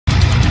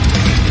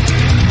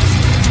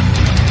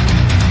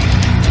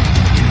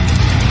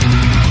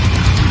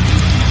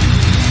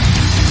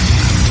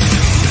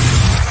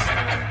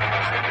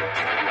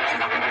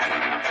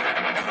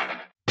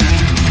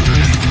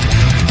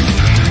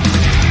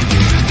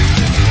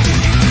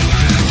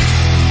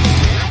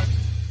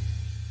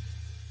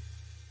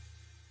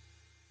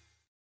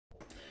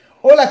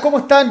Hola, ¿cómo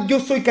están? Yo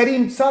soy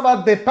Karim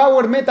Sabat de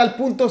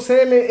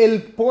PowerMetal.cl,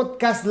 el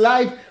podcast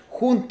live,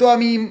 junto a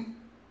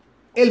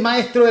el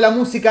maestro de la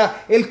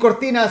música, el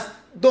Cortinas,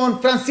 don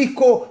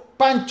Francisco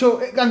Pancho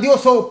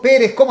Grandioso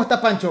Pérez. ¿Cómo estás,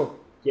 Pancho?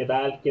 ¿Qué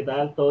tal? ¿Qué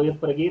tal? ¿Todo bien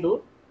por aquí,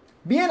 tú?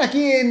 Bien,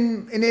 aquí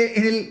en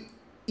el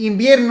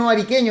invierno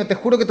ariqueño. Te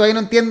juro que todavía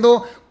no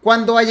entiendo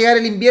cuándo va a llegar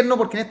el invierno,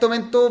 porque en este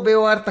momento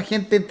veo a harta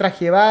gente en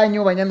traje de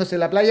baño, bañándose en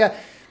la playa.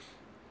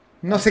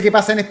 No sé qué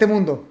pasa en este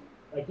mundo.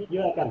 Aquí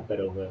yo acá,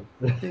 pero weón.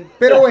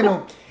 Pero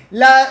bueno,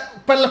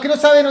 para los que no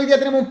saben, hoy día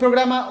tenemos un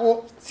programa,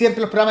 o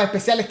siempre los programas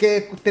especiales,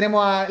 que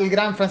tenemos al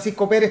gran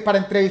Francisco Pérez para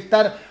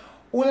entrevistar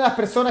una de las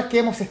personas que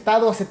hemos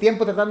estado hace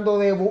tiempo tratando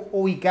de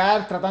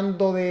ubicar,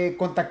 tratando de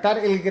contactar,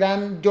 el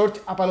gran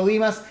George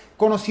Apalodimas,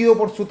 conocido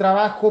por su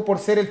trabajo, por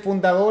ser el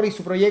fundador y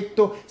su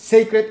proyecto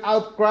SACRED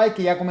OUTCRY,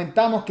 que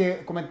comentamos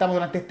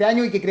durante este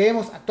año y que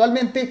creemos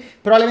actualmente,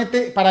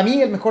 probablemente para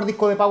mí, el mejor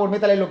disco de Power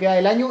Metal en lo que va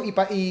del año,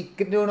 y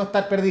creo no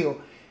estar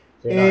perdido.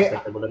 Sí, no, Eh,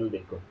 espectacular el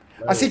disco.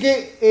 Así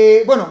Maravilloso.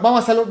 que, bueno,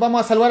 vamos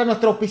a saludar a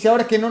nuestros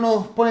auspiciadores que no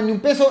nos ponen ni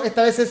un peso.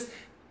 Esta vez es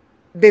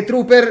de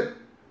Trooper,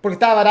 porque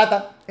estaba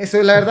barata. Eso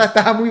es la verdad,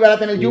 estaba muy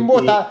barata en el Y,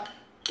 Jumbo.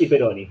 y, y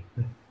Peroni.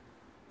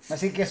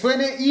 Así que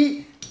suene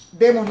y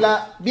demos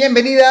la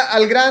bienvenida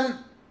al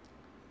gran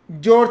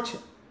George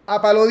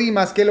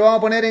Apalodimas, que lo vamos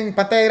a poner en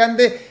pantalla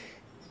grande.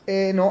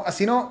 No,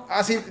 así no,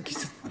 así.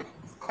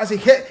 Así.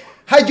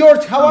 Hi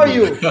George, how are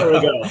you? There we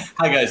go.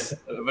 Hi guys,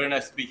 very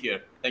nice to be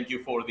here. Thank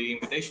you for the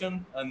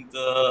invitation, and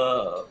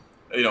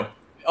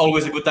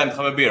always a good time to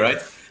have a beer, right?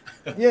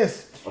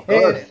 Yes. Of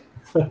course.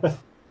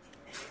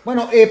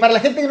 Bueno, para la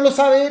gente que no lo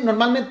sabe,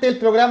 normalmente el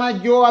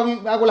programa yo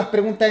hago las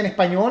preguntas en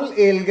español.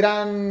 El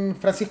gran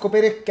Francisco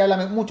Pérez, que habla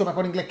mucho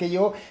mejor inglés que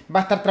yo,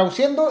 va a estar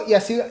traduciendo y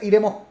así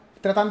iremos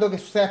tratando de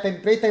que suceda esta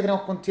entrevista que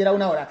tenemos considerada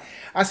una hora.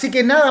 Así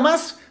que nada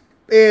más,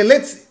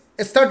 let's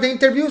start the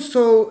interview.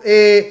 So,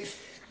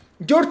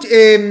 George,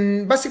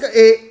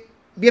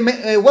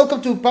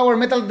 welcome to Power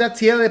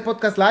Metal.cl, the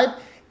podcast live.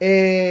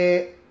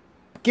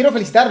 Quiero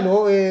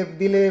felicitarlo,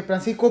 dile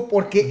Francisco,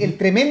 porque el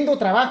tremendo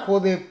trabajo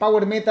de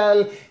Power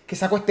Metal que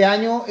sacó este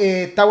año,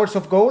 Towers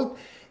of Gold,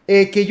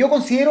 que yo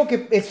considero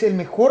que es el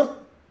mejor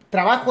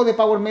trabajo de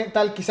Power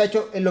Metal que se ha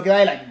hecho en lo que va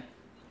del año.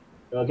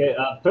 Okay,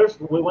 first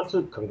we want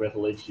to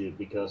congratulate you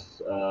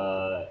because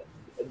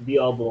the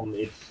album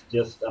is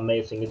just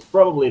amazing. It's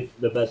probably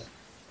the best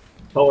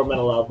power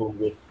metal album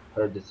we've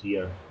heard this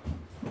year.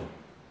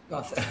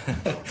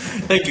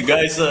 Thank you,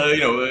 guys.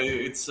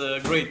 It's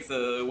great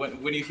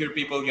when you hear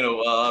people,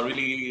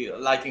 really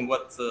liking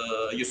what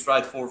you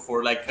strive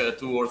for like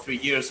 2 or 3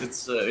 years.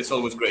 It's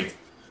always great.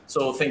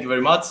 So thank you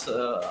very much.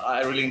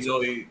 I really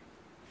enjoy.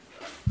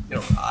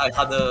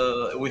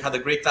 We had a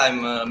great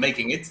time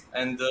making it,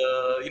 and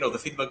the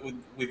feedback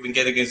we've been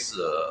getting is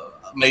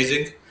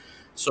amazing.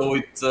 So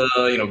it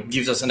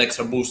gives us an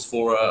extra boost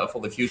for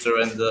the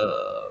future, and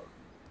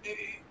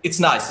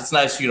it's nice. It's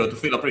nice, to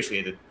feel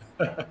appreciated.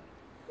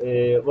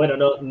 Bueno,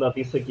 nos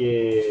dice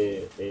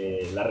que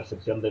la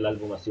recepción del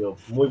álbum ha sido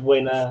muy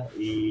buena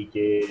y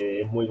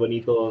que es muy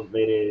bonito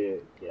ver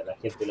que a la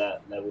gente le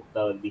ha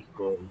gustado el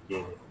disco y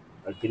que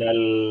al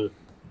final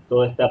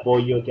todo este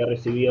apoyo que ha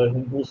recibido es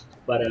un boost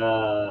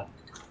para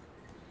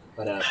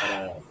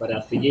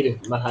seguir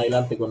más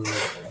adelante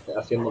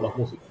haciendo más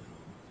música.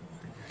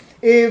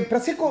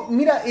 Francisco,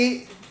 mira,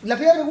 la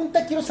primera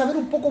pregunta, quiero saber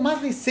un poco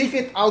más de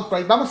Sacred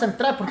Outcry. Vamos a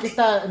entrar porque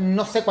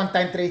no sé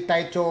cuántas entrevistas ha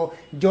hecho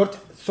George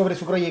sobre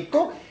su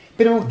proyecto,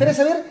 pero me gustaría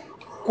saber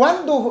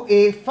cuándo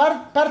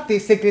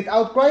parte Sacred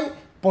Outcry,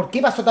 por qué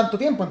pasó tanto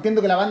tiempo.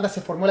 Entiendo que la banda se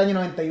formó el año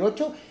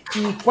 98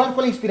 y cuál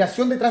fue la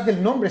inspiración detrás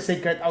del nombre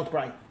Sacred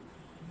Outcry.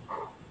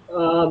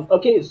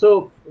 Okay,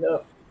 so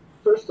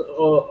first of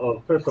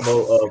all,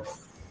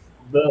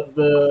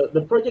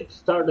 the project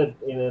started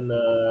in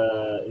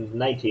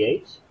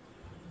 98.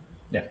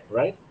 Yeah.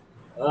 Right?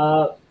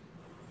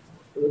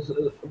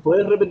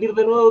 ¿Puedes repetir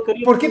de nuevo,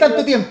 Karim? ¿Por qué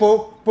tanto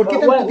tiempo? ¿Por qué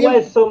tanto tiempo?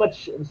 Why so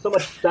much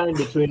time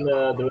between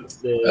the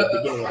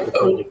beginning of the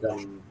project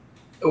and...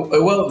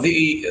 Well,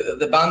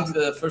 the band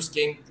first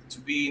came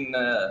to be in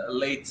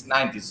late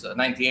 90s,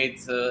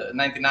 98,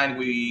 99.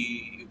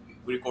 We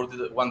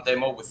recorded one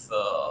demo with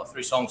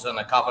 3 songs and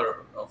a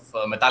cover of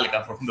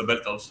Metallica from the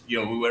Bertels. We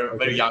were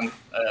very young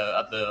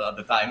at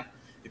the time.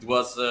 It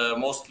was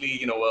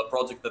mostly, a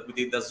project that we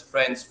did as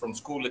friends from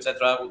school,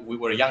 etc. We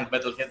were young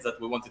metalheads that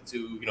we wanted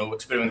to,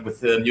 experiment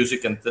with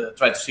music and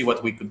try to see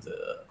what we could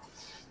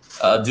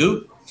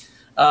do.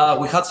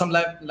 We had some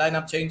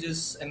lineup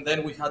changes, and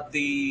then we had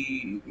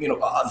the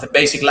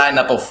basic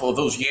lineup of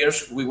those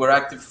years. We were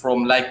active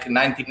from like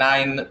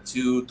 99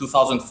 to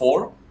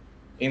 2004.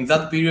 In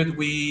that period,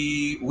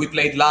 we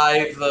played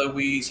live.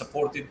 We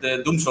supported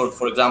the Doomsword,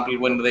 for example,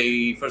 when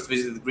they first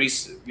visited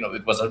Greece.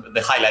 It was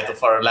the highlight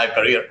of our live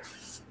career.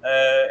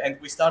 And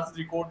we started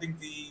recording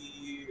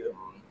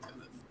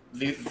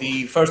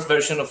the first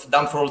version of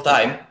Done for All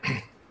Time,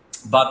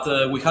 but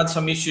we had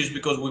some issues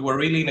because we were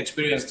really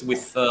inexperienced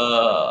with,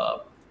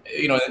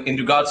 in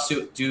regards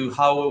to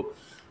how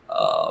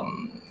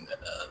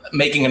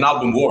making an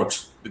album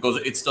works, because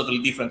it's totally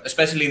different,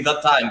 especially in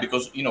that time,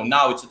 because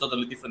now it's a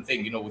totally different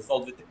thing, with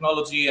all the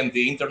technology and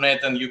the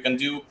internet, and you can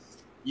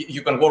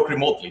work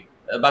remotely.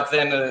 Back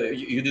then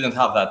you didn't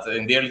have that.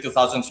 In the early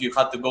 2000s, you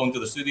had to go into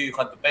the studio, you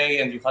had to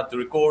pay, and you had to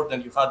record,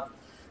 and you had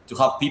to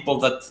have people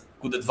that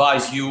could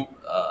advise you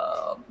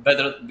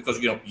better,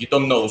 because you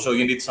don't know, so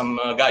you need some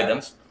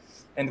guidance.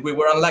 And we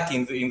were unlucky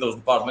in those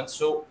departments,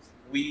 so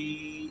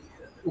we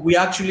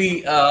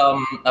actually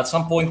at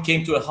some point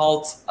came to a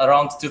halt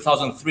around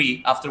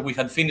 2003, after we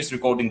had finished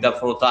recording That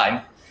for a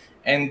Time,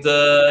 and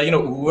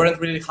we weren't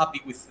really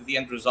happy with the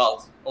end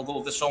result,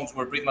 although the songs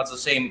were pretty much the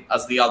same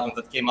as the album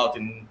that came out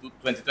in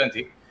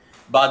 2020.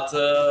 But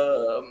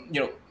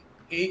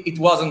it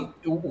wasn't.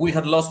 We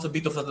had lost a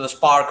bit of the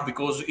spark,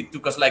 because it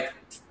took us like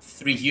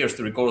 3 years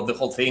to record the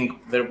whole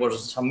thing. There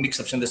was some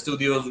mix-ups in the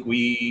studios.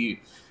 We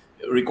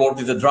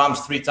recorded the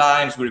drums 3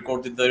 times, we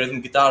recorded the rhythm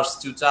guitars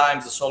 2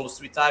 times, the solos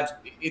 3 times.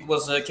 It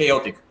was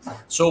chaotic.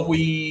 So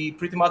we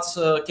pretty much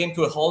came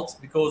to a halt,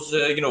 because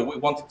we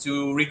wanted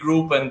to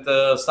regroup and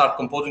start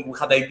composing. We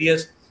had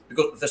ideas,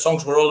 because the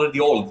songs were already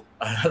old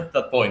at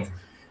that point,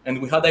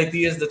 and we had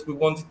ideas that we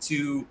wanted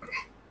to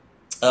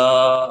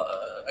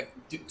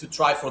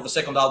try for the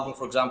second album,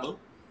 for example.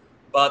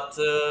 But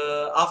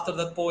after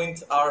that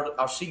point,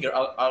 our singer,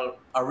 our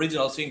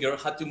original singer,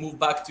 had to move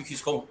back to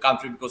his home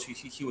country, because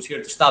he was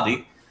here to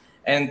study.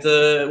 And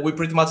we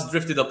pretty much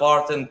drifted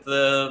apart, and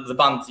the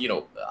band,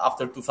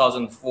 after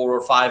 2004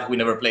 or 5, we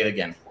never played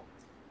again.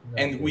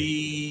 Okay. And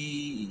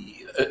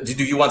we...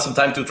 ¿Do you want some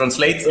time to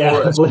translate?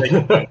 Yeah.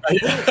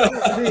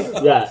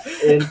 Ya,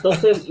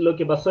 entonces lo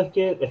que pasó es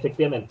que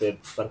efectivamente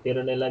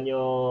partieron en el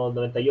año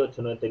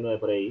 98, 99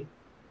 por ahí.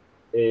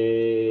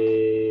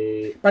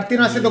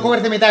 Partieron haciendo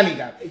covers de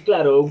Metallica.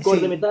 Claro, un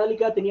cover de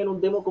Metallica, tenían un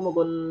demo como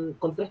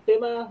con 3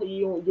 temas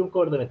y un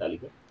cover de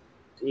Metallica.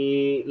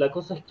 Y la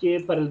cosa es que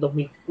para el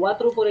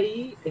 2004 por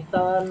ahí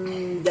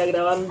estaban ya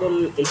grabando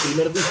el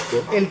primer disco.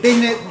 El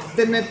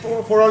Take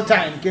for All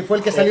Time, que fue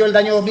el que salió el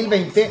año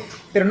 2020,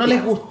 pero no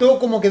les gustó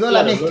cómo quedó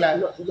la mezcla.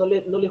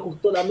 No les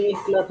gustó la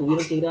mezcla,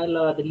 tuvieron que grabar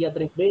la batería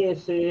 3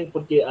 veces,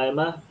 porque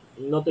además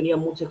no tenían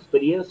mucha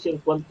experiencia en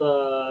cuanto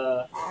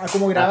a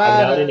cómo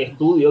grabar en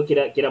estudio,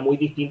 que era muy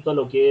distinto a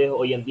lo que es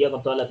hoy en día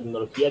con toda la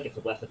tecnología, que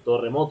se puede hacer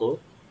todo remoto.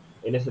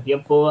 En ese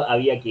tiempo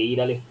había que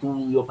ir al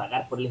estudio,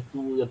 pagar por el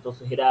estudio,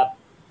 entonces era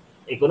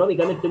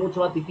económicamente mucho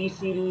más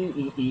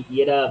difícil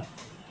y era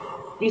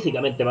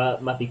físicamente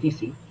más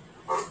difícil.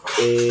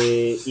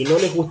 Y no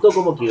les gustó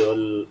cómo quedó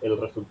el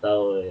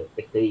resultado de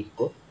este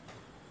disco.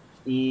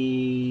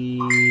 Y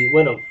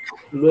bueno,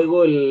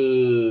 luego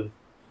el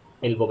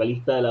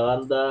vocalista de la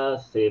banda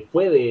se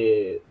fue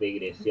de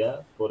Grecia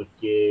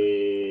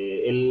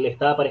porque él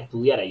estaba para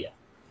estudiar allá.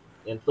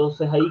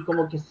 Entonces ahí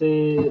como que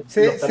se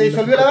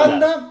disolvió la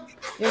banda,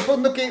 en el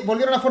fondo que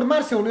volvieron a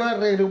formar, se volvió a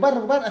reagrupar,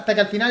 hasta que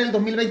al final en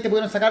 2020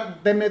 pudieron sacar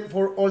Mente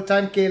for All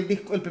Time, que es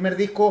el primer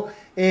disco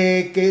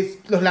que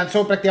los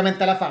lanzó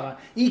prácticamente a la fama.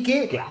 Y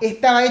que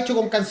estaba hecho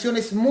con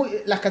canciones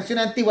las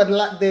canciones antiguas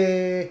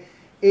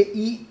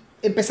y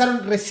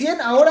empezaron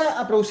recién ahora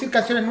a producir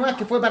canciones nuevas,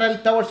 que fue para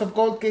el Towers of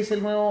Gold, que es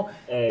el nuevo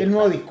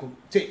disco.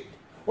 Sí.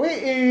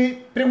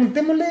 Oye,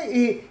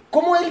 preguntémosle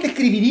cómo él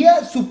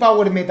describiría su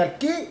power metal.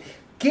 ¿Qué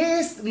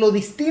es lo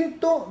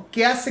distinto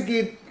que hace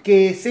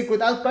que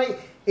Sacred Outcry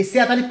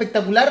sea tan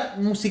espectacular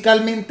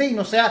musicalmente y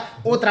no sea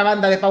otra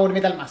banda de power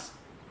metal más?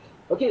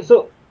 Okay,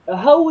 so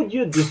how would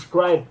you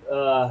describe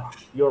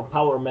your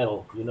power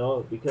metal?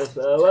 Because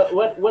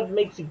what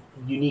makes it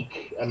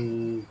unique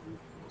and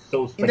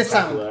so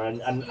spectacular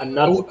and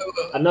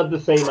not the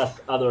same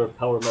as other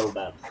power metal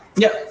bands?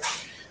 Yeah,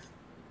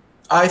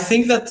 I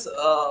think that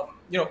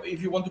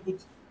if you want to put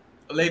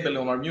a label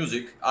on our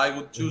music, I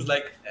would choose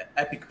like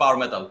epic power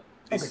metal.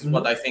 This is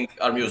what I think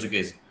our music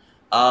is.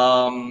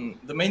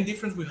 The main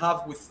difference we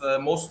have with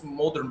most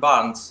modern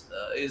bands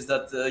is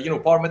that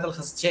power metal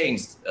has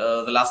changed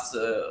the last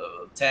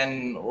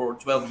 10 or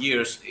 12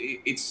 years.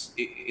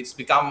 It's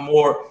become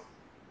more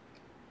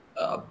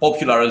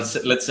popular,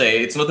 let's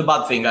say. It's not a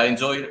bad thing. I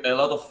enjoy a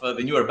lot of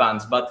the newer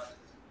bands, but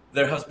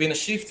there has been a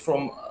shift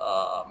from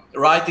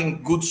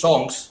writing good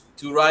songs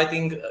to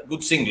writing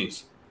good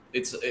singles.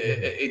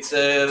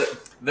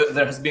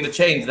 There has been a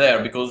change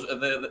there, because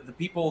the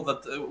people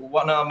that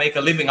want to make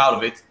a living out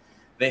of it,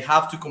 they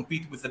have to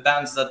compete with the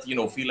bands that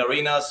fill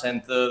arenas,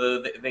 and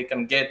they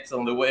can get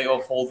on the way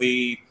of all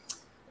the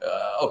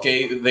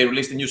they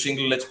released a new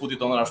single, let's put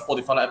it on our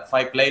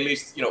Spotify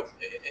playlist.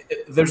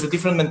 There's a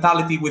different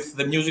mentality with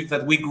the music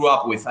that we grew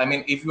up with. I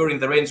mean, if you're in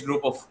the range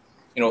group of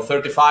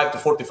 35 to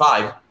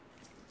 45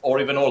 or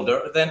even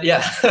older, then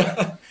yeah.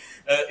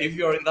 If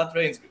you're in that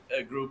range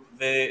group,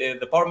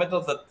 the power metal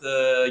that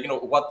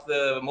what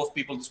most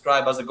people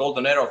describe as the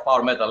golden era of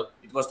power metal,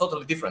 it was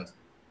totally different.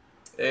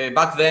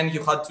 Back then,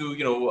 you had to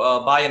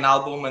buy an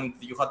album, and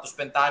you had to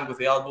spend time with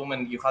the album,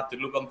 and you had to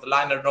look on the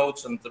liner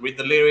notes and read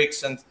the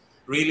lyrics and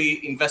really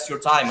invest your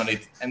time on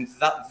it. And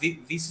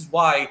this is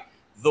why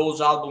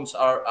those albums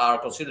are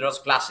considered as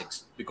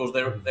classics, because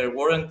they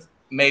weren't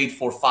made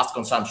for fast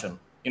consumption.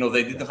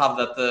 They didn't have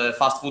that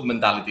fast food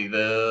mentality.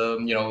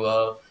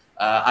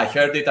 I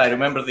heard it, I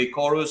remember the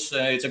chorus,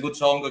 it's a good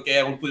song, okay,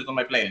 I will put it on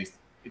my playlist.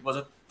 It was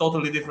a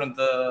totally different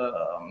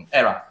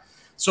era.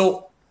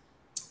 So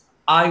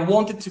I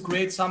wanted to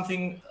create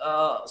something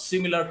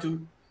similar to,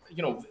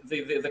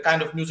 the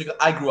kind of music that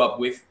I grew up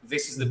with.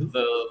 This is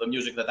the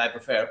music that I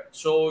prefer.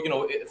 So,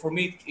 for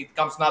me, it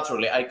comes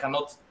naturally.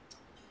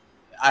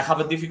 I have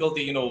a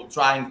difficulty,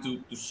 trying to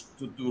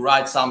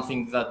write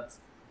something that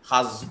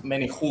has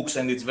many hooks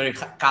and it's very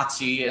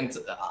catchy. And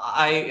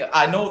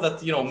I know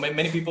that,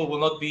 many people will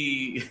not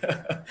be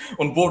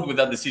on board with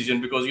that decision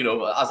because,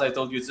 as I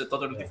told you, it's a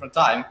totally different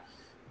time.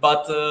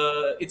 But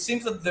it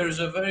seems that there's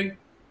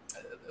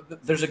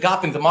a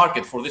gap in the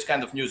market for this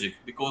kind of music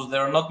because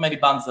there are not many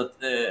bands that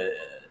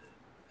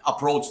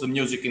approach the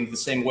music in the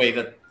same way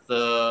that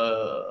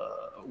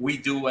we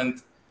do,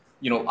 and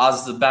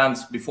as the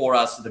bands before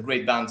us, the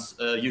great bands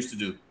used to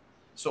do.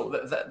 So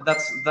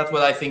that's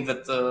what I think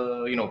that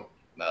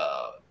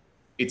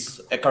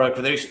it's a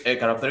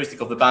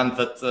characteristic of the band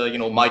that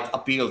might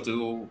appeal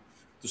to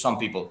some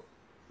people.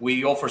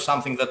 We offer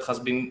something that has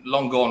been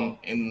long gone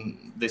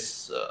in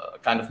this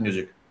kind of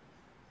music.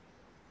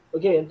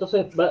 Ok,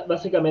 entonces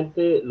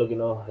básicamente lo que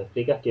nos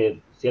explica es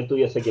que si él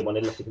tuviese que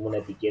ponerle así como una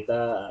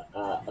etiqueta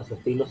a su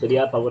estilo,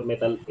 sería power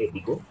metal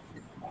épico.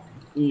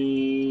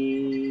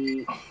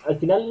 Y al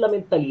final la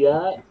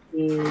mentalidad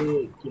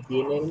que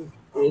tienen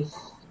es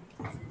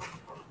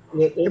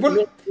la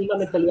misma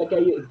mentalidad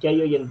que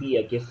hay hoy en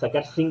día, que es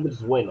sacar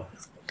singles buenos.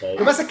 Lo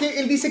que pasa es que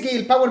él dice que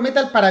el power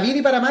metal, para bien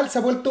y para mal, se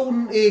ha vuelto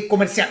un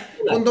comercial.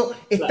 Cuando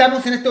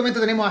estamos en este momento,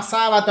 tenemos a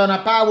Sabaton,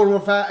 a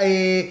Powerwolf,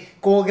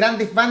 como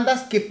grandes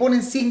bandas que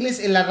ponen singles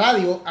en la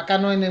radio, acá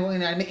no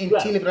en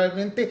Chile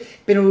probablemente,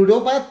 pero en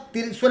Europa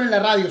suenan en la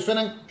radio,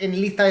 suenan en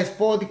lista de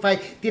Spotify,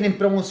 tienen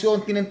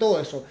promoción, tienen todo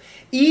eso.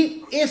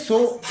 Y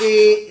eso,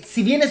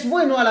 si bien es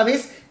bueno, a la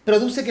vez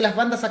produce que las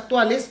bandas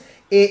actuales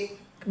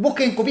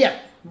busquen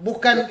copiar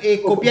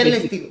el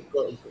estilo.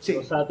 Sí.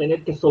 O sea,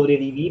 tener que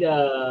sobrevivir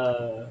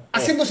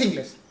haciendo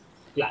singles.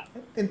 Claro.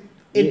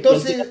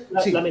 Entonces,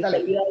 la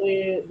mentalidad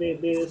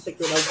de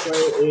Sacred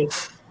Outcry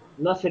es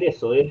no hacer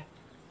eso, es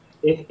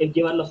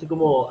llevarlo así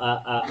como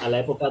a la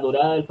época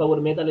dorada del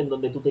power metal, en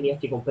donde tú tenías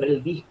que comprar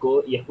el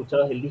disco y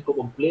escuchabas el disco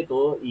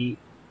completo y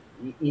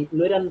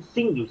no eran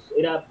singles,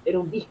 era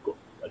un disco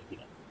al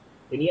final.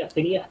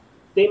 Tenías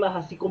temas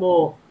así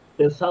como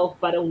pensados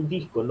para un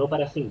disco, no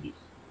para singles.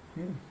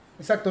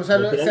 Exacto, o sea,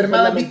 se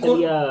armaba el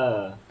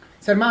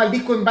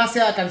disco en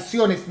base a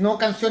canciones, no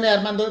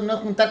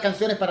juntar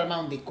canciones para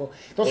armar un disco.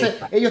 Entonces,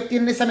 ellos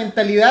tienen esa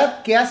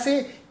mentalidad que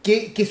hace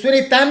que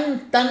suene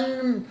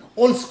tan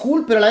old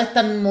school, pero a la vez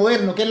tan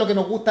moderno, que es lo que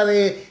nos gusta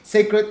de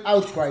Sacred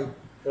Outcry.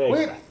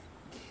 Oye,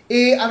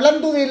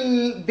 hablando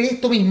de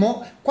esto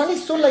mismo,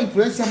 ¿cuáles son las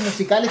influencias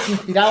musicales que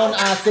inspiraron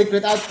a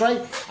Sacred Outcry?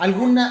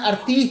 ¿Alguna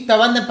artista,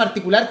 banda en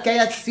particular que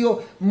haya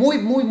sido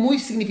muy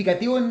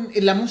significativo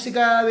en la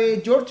música de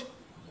George?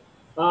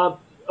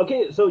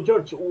 Okay, so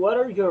George, what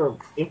are your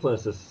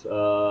influences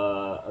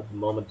at the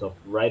moment of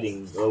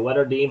writing? What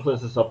are the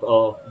influences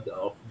of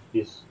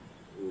this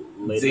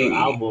later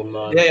album?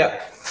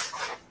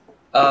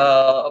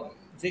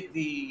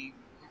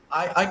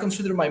 I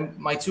consider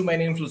my two main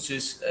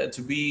influences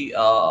to be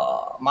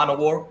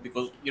Manowar,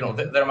 because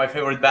they're my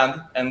favorite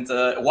band, and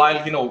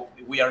while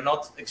we are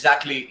not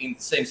exactly in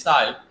the same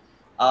style,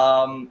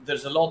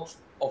 there's a lot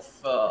of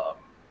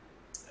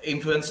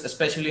influence,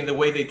 especially in the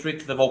way they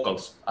treat the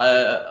vocals.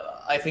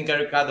 I think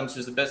Eric Adams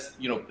is the best,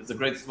 the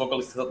greatest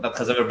vocalist that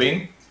has ever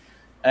been,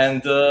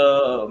 and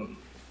the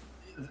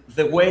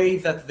way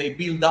that they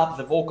build up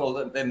the vocal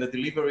and the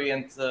delivery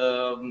and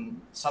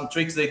some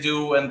tricks they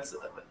do, and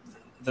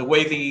the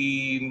way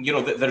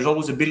there's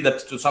always a build up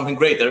to something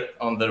greater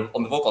on the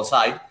vocal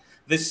side.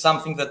 This is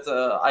something that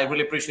I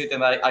really appreciate,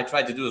 and I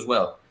try to do as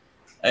well.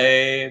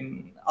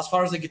 As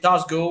far as the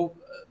guitars go,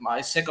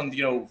 my second,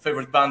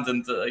 favorite band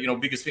and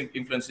biggest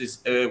influence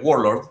is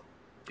Warlord.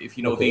 If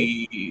you know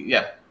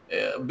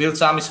Bill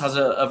Samis has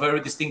a very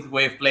distinct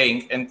way of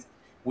playing, and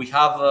we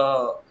have.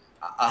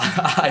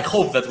 I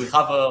hope that we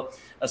have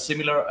a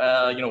similar,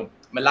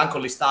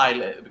 melancholy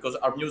style, because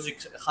our music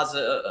has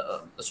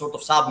a sort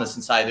of sadness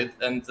inside it,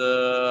 and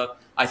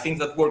I think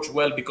that works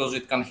well because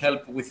it can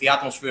help with the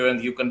atmosphere,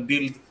 and you can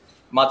build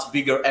much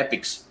bigger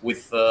epics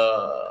with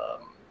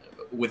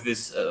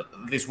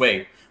this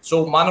way.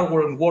 So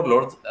Manowar and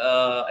Warlord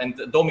and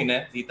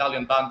Domine, the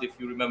Italian band, if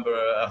you remember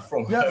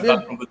from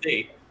the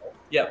day,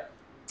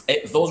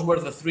 those were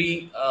the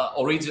three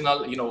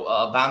original,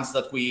 bands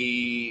that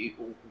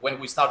when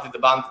we started the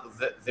band,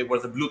 they were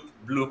the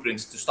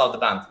blueprints to start the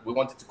band. We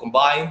wanted to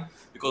combine,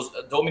 because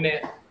Domine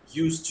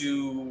used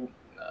to,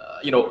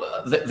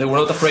 they were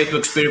not afraid to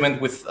experiment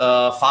with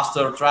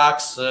faster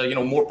tracks,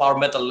 more power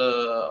metal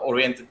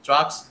oriented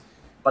tracks,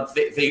 but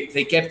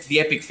they kept the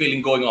epic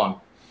feeling going on.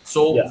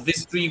 So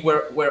these three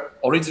were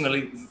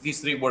originally,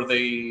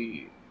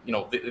 the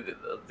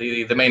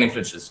main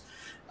influences.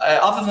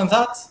 Other than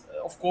that,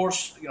 of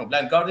course,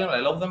 Blind Guardian, I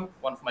love them.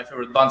 One of my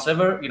favorite bands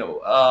ever.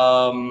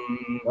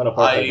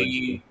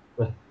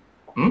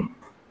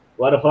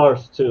 One of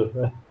ours too.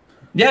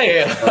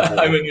 Yeah.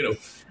 I mean,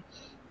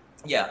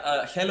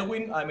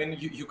 Halloween. I mean,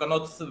 you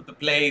cannot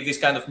play this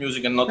kind of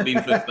music and not be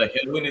influenced by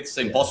Halloween. It's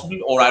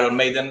impossible. Or Iron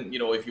Maiden.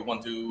 If you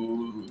want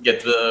to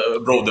get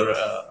broader.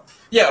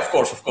 Yeah, of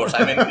course.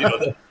 I mean,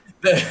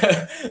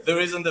 there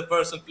isn't a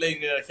person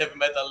playing heavy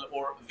metal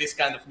or this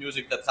kind of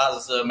music that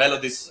has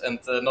melodies and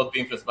not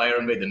be influenced by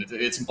Iron Maiden.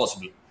 It's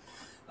impossible.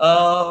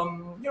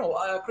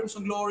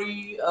 Crimson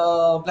Glory,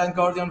 Blind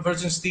Guardian,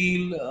 Virgin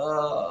Steel,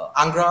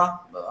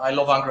 Angra. I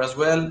love Angra as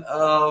well.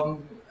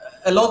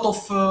 A lot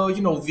of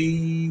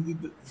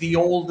the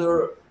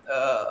older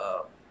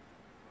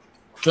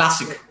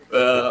classic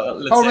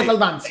power metal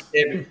bands.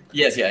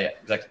 Yes,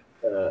 exactly.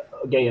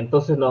 Ok,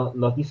 entonces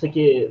nos dice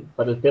que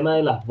para el tema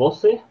de las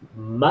voces,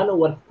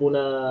 Manowar fue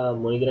una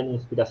muy gran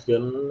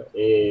inspiración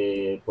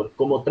por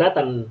cómo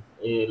tratan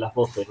las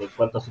voces, en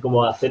cuanto así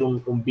como a hacer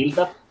un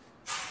build-up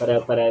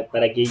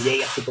para que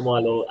llegue así como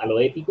a lo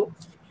épico.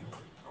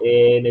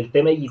 En el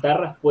tema de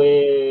guitarras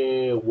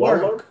fue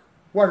Warlord.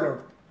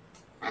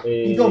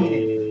 Y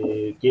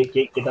Domine.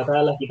 Que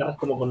trataba las guitarras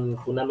como con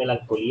una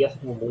melancolía así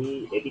como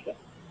muy épica.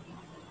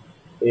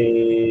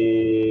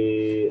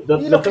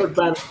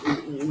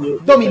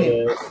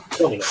 Domine.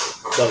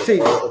 Sí.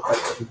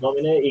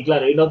 Domine. Y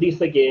claro, y nos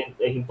dice que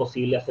es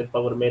imposible hacer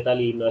power metal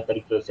y no estar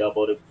influenciado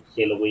por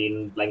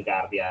Halloween, Blind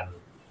Guardian,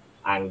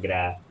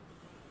 Angra.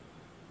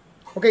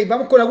 Ok,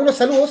 vamos con algunos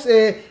saludos.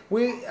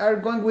 We are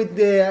going with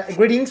the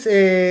greetings.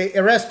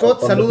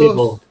 Scott,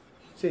 saludos.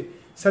 Sí.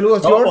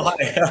 Saludos, George.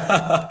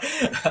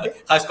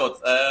 Hi,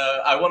 Scott.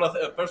 I want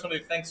to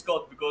personally thank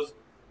Scott because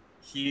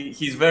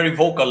he's very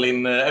vocal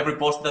in every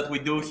post that we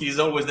do. He's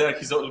always there.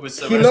 He's always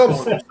he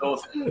loves. So,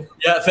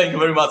 yeah, thank you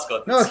very much,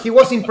 Scott. No, he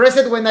was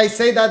impressed when I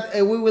say that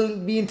we will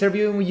be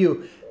interviewing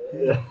you.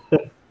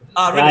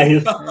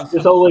 Really?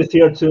 He's always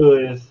here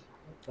too.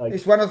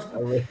 It's one of.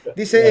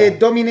 Dice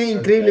Domine,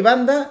 increíble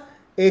banda.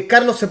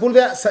 Carlos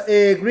Sepúlveda,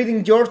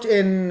 greeting George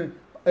en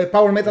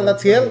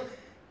powermetal.cl.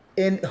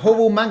 En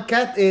Hobo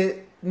Mancat,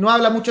 no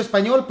habla mucho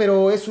español,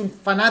 pero es un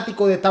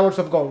fanático de Towers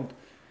of Gold.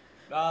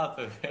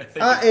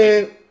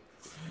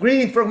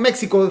 Greeting from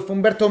Mexico,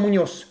 Humberto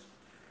Muñoz.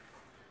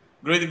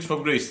 Greetings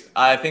from Greece.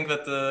 I think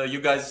that you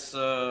guys,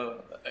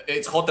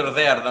 it's hotter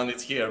there than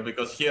it's here,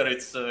 because here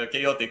it's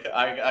chaotic.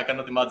 I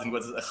cannot imagine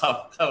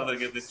how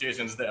the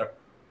situation is there.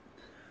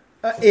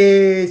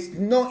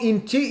 No,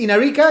 in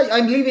Arica,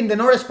 I'm living in the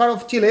northern part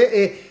of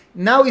Chile.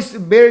 Now it's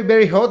very,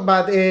 very hot,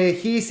 but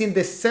he's in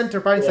the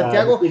center part in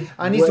Santiago,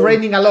 and it's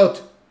raining a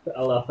lot.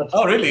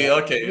 Oh, really?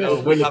 Okay.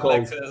 We have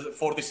like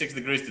 46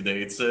 degrees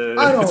today. It's no,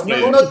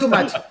 not too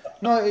much.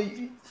 No.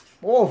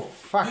 Oh,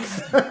 fuck.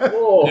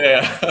 Oh.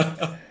 Yeah.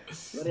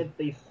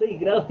 46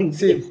 grados.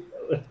 Sí.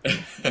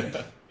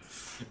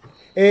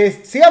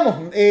 Sigamos.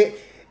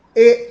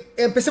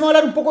 Empecemos a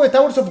hablar un poco de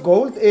Towers of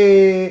Gold.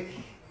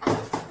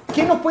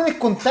 ¿Qué nos puedes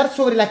contar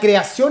sobre la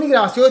creación y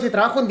grabación de este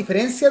trabajo en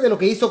diferencia de lo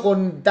que hizo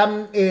con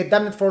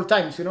Damned for All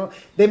Time?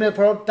 Damned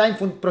for All Time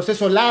fue un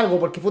proceso largo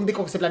porque fue un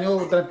disco que se planeó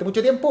durante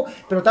mucho tiempo,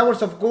 pero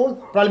Towers of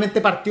Gold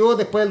probablemente partió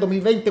después del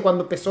 2020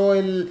 cuando empezó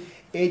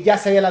ya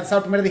se había lanzado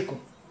el primer disco.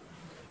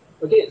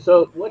 Okay,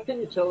 so what can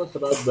you tell us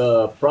about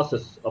the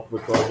process of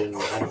recording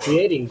and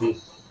creating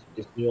this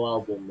new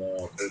album,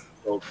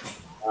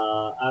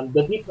 and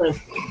the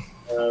difference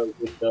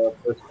with the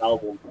first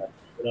album?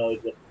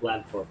 It was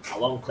planned for a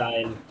long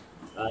time.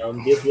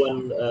 This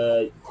one,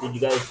 did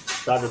you guys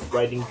started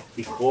writing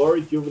before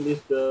you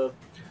released the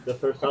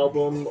first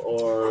album,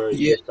 or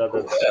you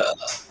started?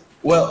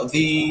 Well,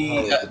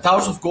 the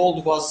Towers of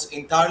Gold was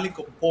entirely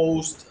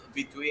composed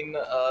between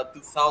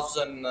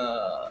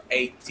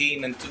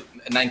 2018 and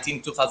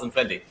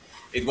 2020.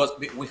 It was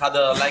we had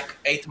like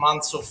 8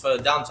 months of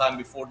downtime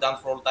before Damned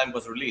for All Time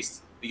was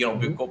released.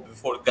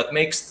 Before it got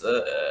mixed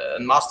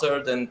and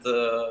mastered, and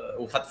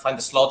we had to find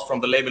a slot from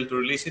the label to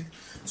release it.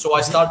 So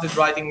I started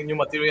writing new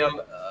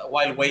material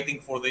while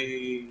waiting for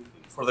the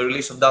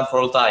release of Damned for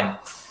All Time.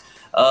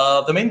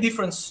 The main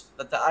difference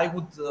that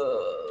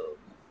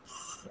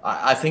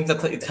I think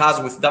that it has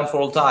with Damned for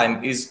All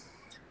Time is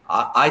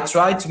I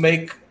tried to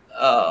make.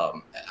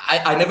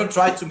 I never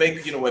tried to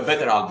make a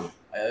better album.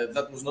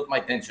 That was not my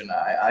intention.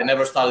 I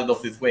never started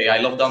off this way. I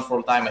love Damned for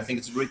All Time. I think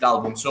it's a great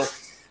album. So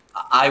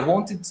I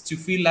wanted to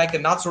feel like a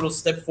natural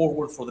step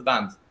forward for the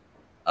band.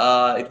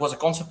 It was a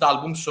concept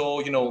album,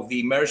 so the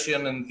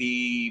immersion and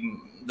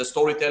the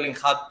storytelling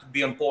had to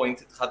be on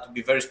point. It had to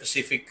be very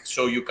specific,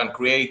 so you can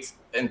create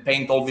and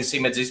paint all these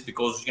images,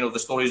 because the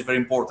story is very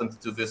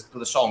important to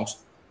the songs.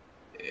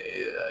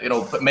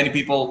 Many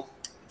people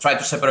try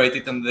to separate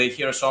it, and they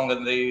hear a song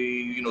and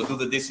they do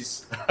the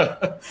dishes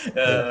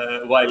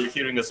while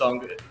hearing a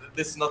song.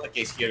 This is not the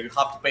case here. You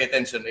have to pay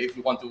attention if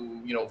you want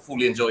to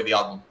fully enjoy the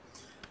album.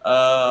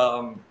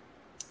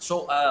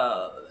 So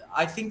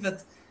I think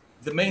that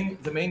the main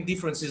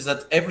difference is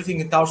that everything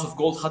in Towers of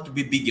Gold had to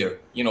be bigger.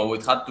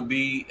 It had to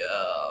be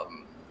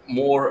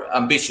more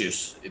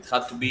ambitious. It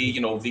had to be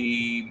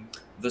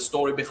the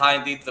story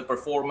behind it, the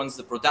performance,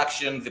 the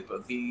production,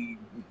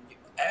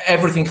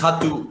 everything had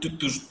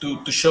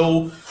to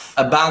show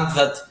a band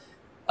that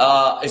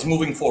is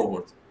moving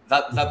forward.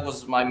 That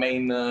was my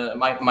main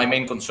my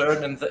main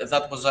concern, and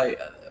that was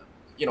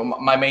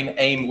my main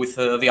aim with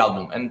the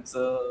album. And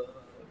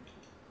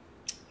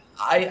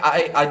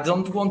I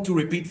don't want to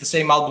repeat the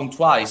same album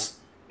twice.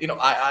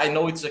 I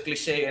know it's a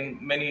cliche,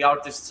 and many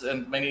artists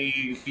and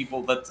many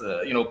people that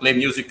play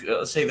music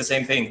say the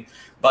same thing,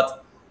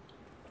 but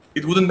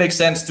it wouldn't make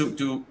sense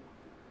to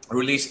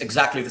release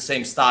exactly the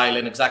same style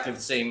and exactly the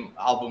same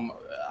album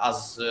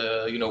as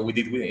we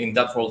did in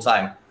That For All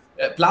Time.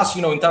 Plus,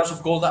 in Towers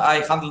of Gold,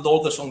 I handled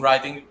all the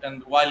songwriting,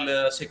 and while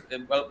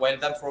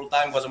That For All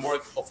Time was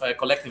more of a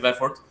collective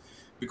effort,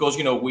 because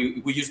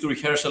we used to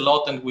rehearse a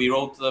lot, and we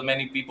wrote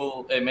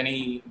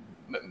many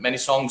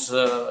songs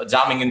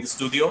jamming in the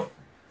studio.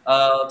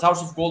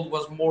 Towers of Gold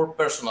was more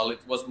personal. It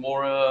was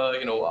more,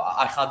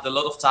 I had a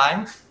lot of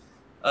time.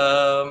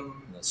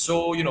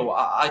 So,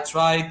 I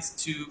tried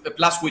to,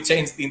 plus we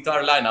changed the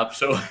entire lineup.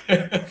 So,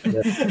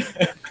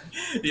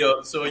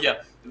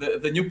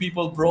 the new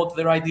people brought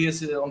their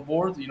ideas on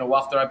board,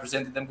 after I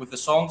presented them with the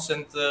songs,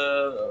 and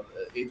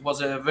it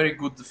was a very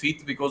good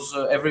fit, because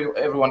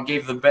everyone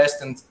gave the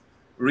best and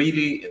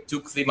really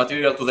took the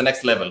material to the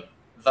next level.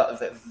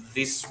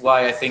 This is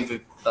why I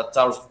think that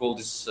Towers of Gold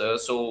is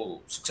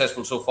so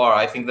successful so far.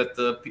 I think that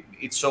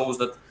it shows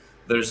that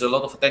there's a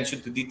lot of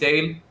attention to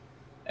detail,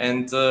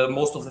 and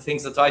most of the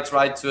things that I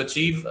tried to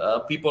achieve,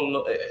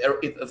 people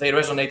they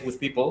resonate with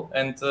people,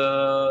 and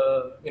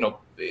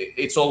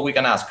it's all we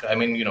can ask. I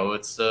mean,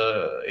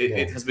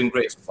 it has been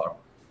great so far.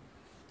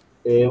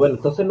 Bueno,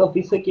 entonces nos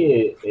dice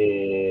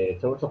que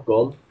Towers of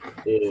Gold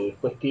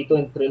fue escrito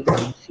entre el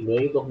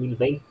 2019 y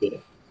 2020.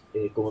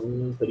 Con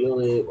un periodo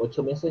de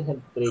 8 meses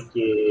entre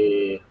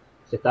que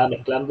se estaba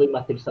mezclando y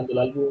masterizando el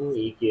álbum,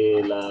 y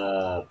que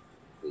la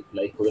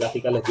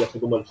discográfica les dio así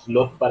como el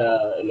slot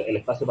el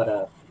espacio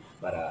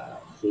para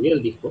subir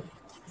el disco.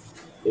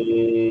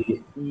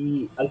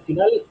 Y al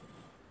final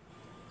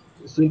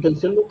su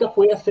intención nunca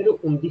fue hacer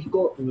un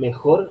disco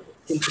mejor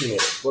que el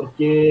primero,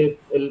 porque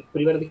el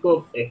primer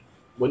disco es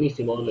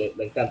buenísimo, le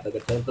encanta,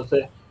 ¿cachai?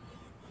 Entonces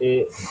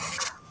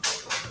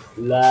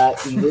la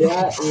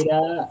idea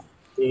era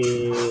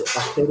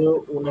hacer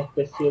una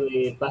especie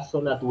de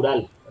paso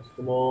natural,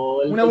 como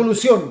una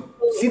evolución,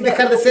 sin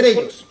dejar de ser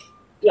ellos.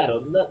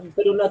 Claro,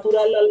 pero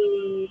natural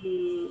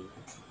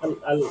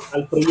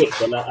al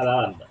proyecto, a la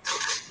banda.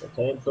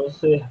 ¿Cachai?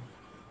 Entonces,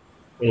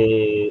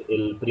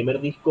 el primer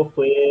disco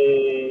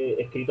fue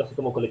escrito así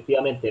como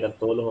colectivamente, eran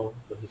todos los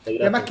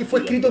integrantes. Además que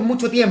fue escrito en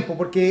mucho tiempo,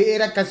 porque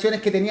eran canciones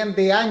que tenían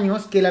de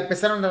años, que la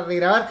empezaron a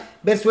regrabar,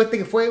 versus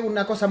que fue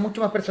una cosa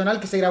mucho más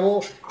personal, que se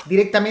grabó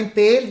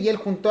directamente él, y él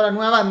juntó a la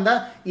nueva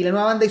banda, y la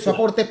nueva banda hizo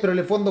aportes, pero en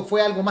el fondo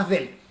fue algo más de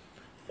él.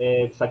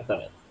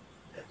 Exactamente.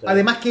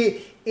 Además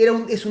que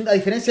a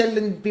diferencia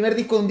del primer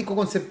disco, de un disco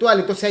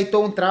conceptual, entonces hay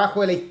todo un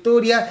trabajo de la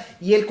historia,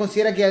 y él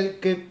considera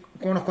que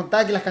como nos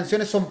contaba, que las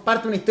canciones son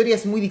parte de una historia,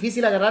 es muy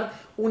difícil agarrar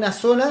una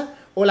sola,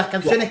 o las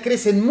canciones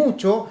crecen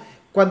mucho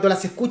cuando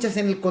las escuchas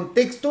en el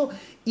contexto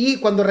y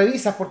cuando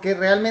revisas, porque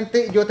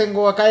realmente yo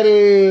tengo acá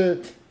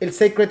el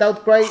Sacred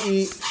Outcry,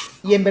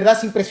 y en verdad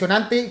es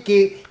impresionante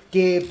que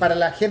para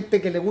la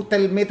gente que le gusta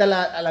el metal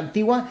a la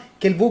antigua,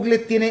 que el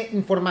booklet tiene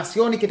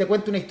información y que te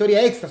cuenta una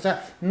historia extra. O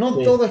sea, no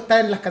todo está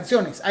en las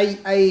canciones,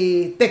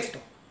 hay texto.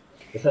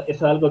 Eso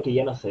es algo que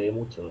ya no se ve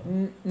mucho.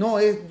 No,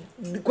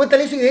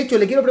 cuéntale eso, y de hecho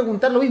le quiero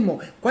preguntar lo mismo.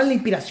 ¿Cuál es la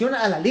inspiración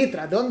a la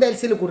letra? ¿De dónde a él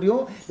se le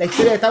ocurrió la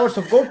historia de Towers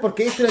of Gold?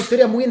 Porque es una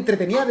historia muy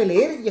entretenida de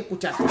leer y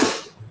escuchar.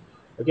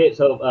 Okay,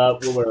 so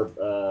we were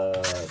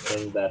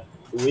saying that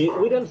we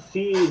don't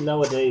see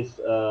nowadays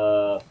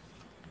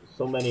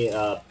so many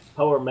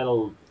power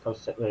metal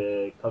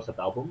concept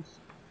albums.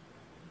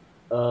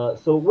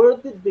 So where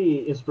did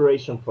the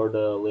inspiration for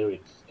the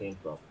lyrics came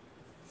from?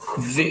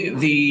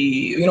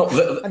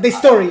 The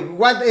story,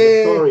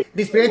 the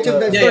inspiration of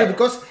the story,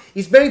 because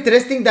it's very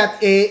interesting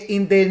that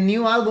in the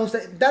new albums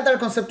that are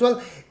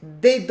conceptual,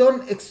 they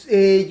don't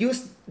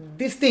use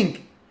this thing.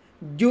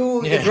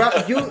 You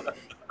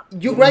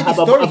write the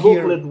story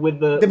here.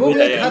 The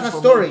booklet has a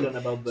story.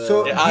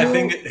 So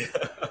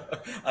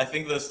I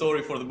think the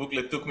story for the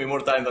booklet took me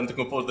more time than to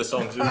compose the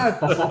songs.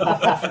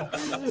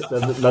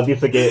 Nos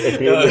dice que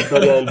escribir la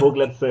historia del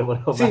booklet se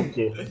demoró más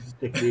que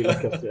escribir las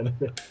canciones.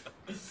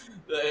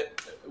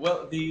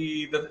 Well,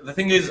 the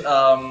thing is,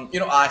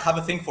 I have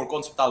a thing for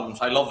concept albums.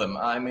 I love them.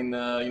 I mean,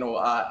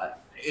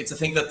 it's a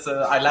thing that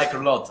I like a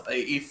lot.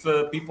 If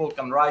people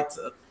can write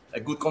a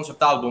good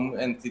concept album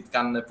and it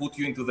can put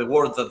you into the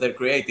world that they're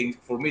creating,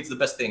 for me, it's the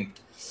best thing.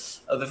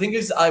 The thing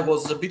is, I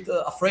was a bit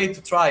afraid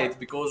to try it,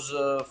 because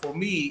for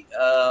me,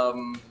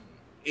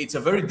 it's a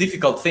very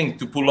difficult thing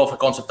to pull off a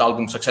concept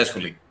album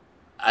successfully.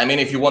 I mean,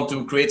 if you want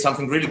to create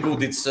something really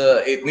good,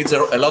 it needs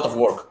a lot of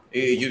work.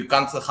 You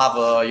can't have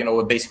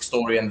a basic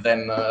story and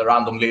then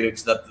random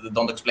lyrics that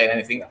don't explain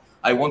anything.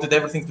 I wanted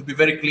everything to be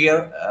very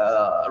clear,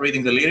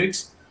 reading the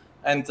lyrics,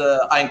 and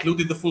I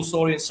included the full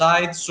story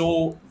inside,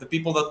 so the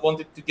people that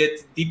wanted to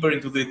get deeper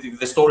into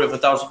the story of the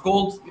Towers of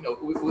Gold,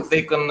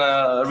 they can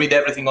read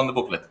everything on the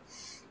booklet.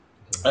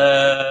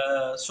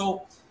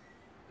 So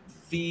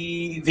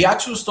the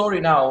actual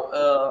story now,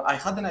 I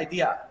had an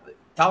idea.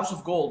 Towers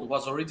of Gold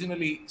was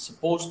originally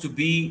supposed to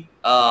be,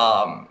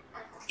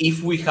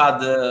 if we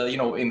had,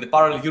 in the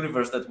parallel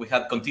universe that we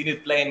had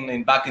continued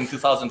playing back in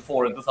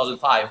 2004 and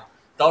 2005,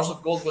 Towers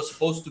of Gold was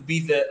supposed to be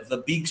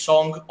the big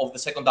song of the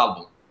second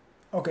album.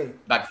 Okay.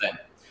 Back then.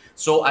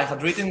 So I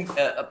had written,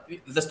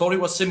 the story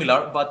was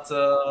similar, but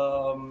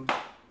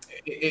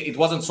it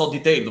wasn't so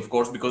detailed, of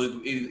course, because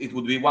it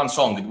would be one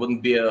song. It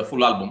wouldn't be a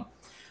full album.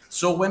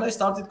 So when I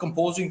started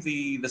composing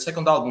the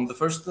second album, the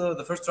first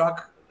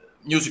track,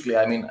 musically,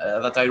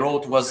 that I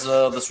wrote was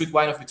The Sweet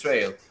Wine of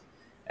Betrayal.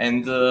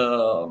 And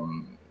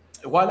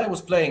while I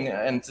was playing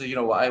and,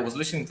 I was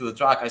listening to the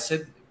track, I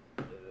said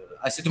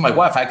to my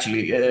wife,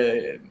 actually,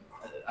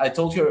 I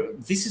told her,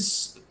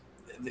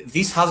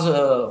 this has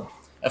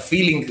a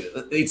feeling,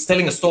 it's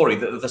telling a story.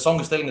 The song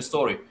is telling a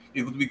story.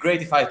 It would be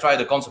great if I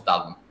tried a concept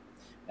album.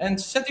 And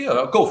she said,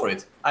 yeah, go for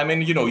it.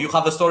 You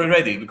have the story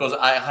ready, because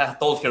I had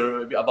told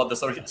her about the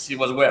story. She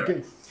was aware.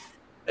 Okay.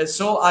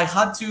 So I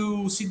had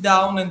to sit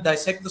down and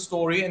dissect the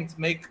story and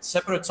make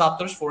separate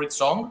chapters for each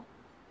song.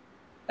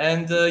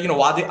 And,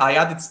 I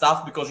added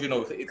stuff because,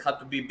 it had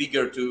to be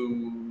bigger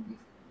to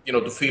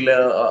fill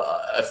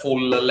a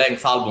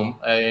full-length album,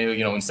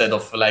 instead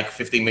of like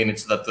 15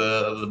 minutes that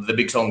the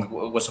big song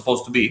was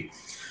supposed to be.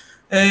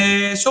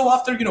 So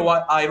after,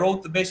 I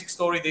wrote the basic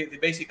story, the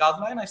basic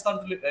outline, I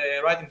started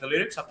writing the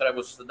lyrics. After I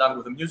was done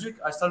with the music,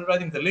 I started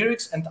writing the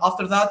lyrics. And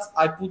after that,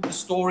 I put the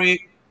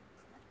story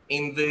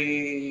in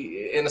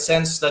a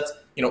sense that,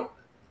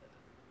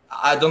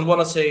 I don't want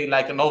to say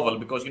like a novel,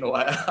 because,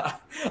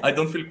 I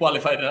don't feel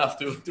qualified enough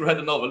to write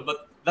a novel,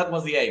 but that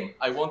was the aim.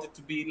 I wanted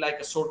to be like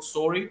a short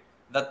story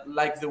that,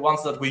 like the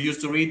ones that we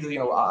used to read.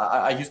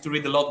 I used to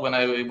read a lot when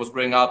I was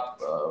growing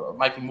up,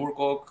 Michael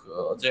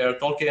Moorcock, J.R.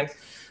 Tolkien,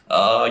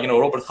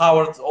 Robert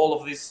Howard, all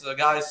of these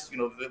guys,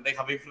 they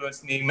have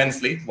influenced me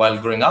immensely while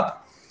growing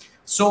up.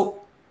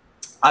 So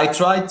I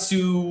tried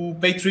to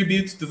pay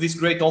tribute to these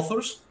great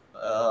authors,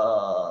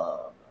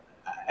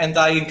 and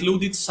I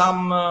included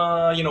some,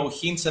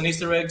 hints and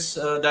Easter eggs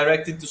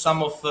directed to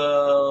some of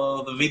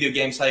the video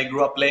games I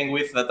grew up playing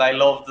with that I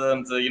loved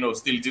and,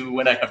 still do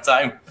when I have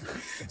time.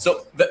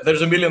 So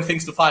there's a million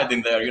things to find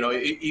in there.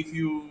 If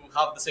you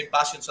have the same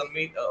passions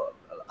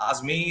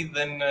as me,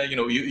 then,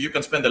 you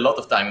can spend a lot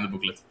of time in the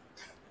booklet.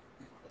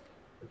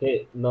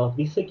 Okay. Nos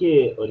dice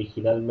que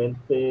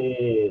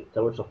originalmente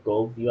Towers of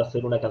Gold iba a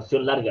ser una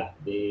canción larga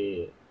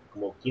de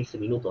como 15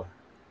 minutos.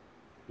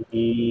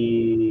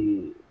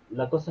 Y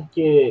la cosa es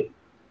que,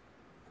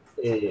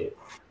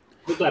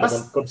 claro,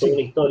 contó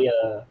una historia.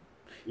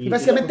 Y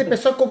básicamente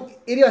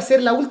iba a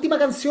ser la última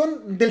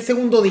canción del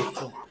segundo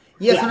disco.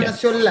 Y es una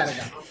canción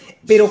larga.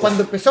 Pero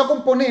cuando empezó a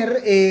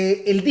componer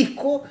el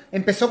disco,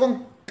 empezó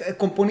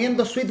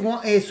componiendo Sweet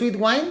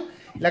Wine,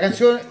 la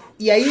canción,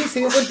 y ahí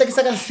se dio cuenta que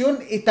esa canción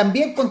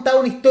también contaba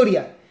una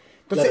historia.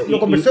 Entonces claro, lo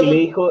conversó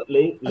con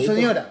a su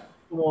señora.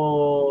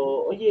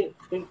 Como, oye,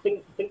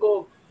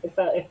 tengo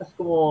esta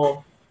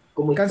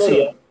como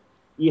historia,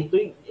 y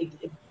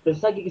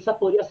pensaba que quizás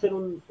podría ser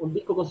un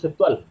disco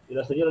conceptual. Y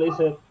la señora le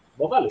dice,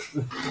 vos dale.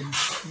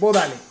 Vos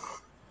dale.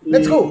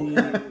 Let's go.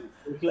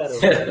 Claro,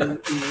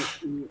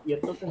 y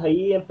entonces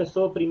ahí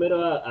empezó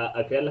primero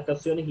a crear las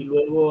canciones y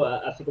luego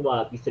así como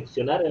a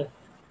diseccionar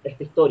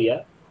esta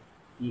historia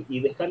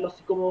y dejarlo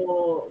así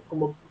como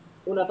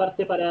una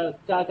parte para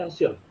cada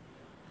canción.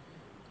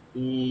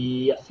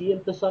 Y así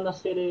empezó a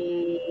nacer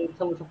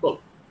Towers of Gold.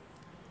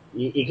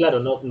 Y claro,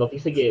 nos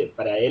dice que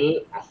para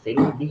él hacer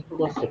un disco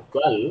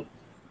conceptual,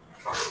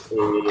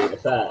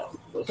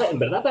 o sea, en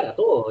verdad para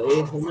todo,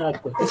 es una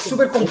cuestión... Es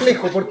súper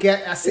complejo porque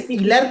hace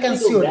hilar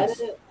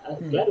canciones.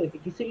 Claro, es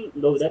difícil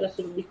lograr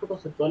hacer un disco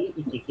conceptual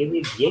y que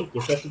quede bien,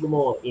 que sea así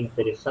como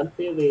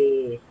interesante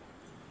de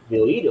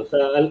oír, o sea,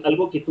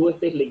 algo que tú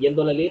estés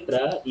leyendo la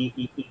letra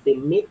y te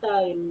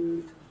meta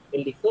en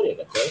la historia,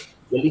 ¿cachai?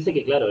 Y él dice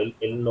que, claro,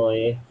 él no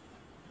es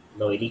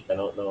novelista,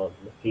 no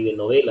escribe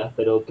novelas,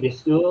 pero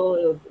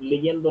creció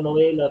leyendo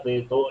novelas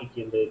de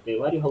Tolkien, de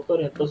varios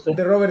autores, entonces...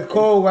 De Robert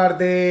Howard,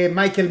 de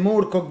Michael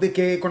Moorcock,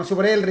 que conoció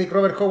por Elric,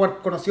 Robert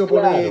Howard conocido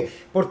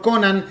por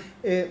Conan.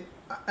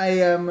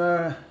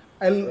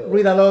 I'll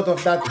read a lot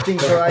of that thing,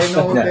 so I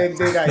know the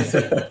guys.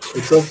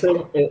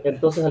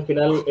 Entonces, al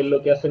final,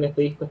 lo que hace en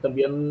este disco es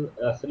también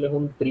hacerles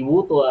un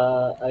tributo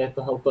a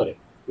estos autores.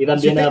 Y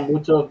también a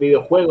muchos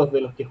videojuegos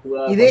de los que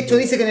jugaba. Y de hecho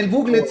dice que en el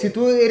booklet, si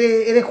tú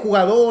eres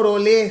jugador o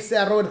lees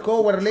a Robert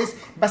Howard,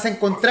 vas a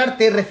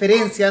encontrarte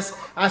referencias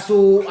a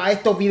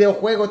estos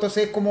videojuegos.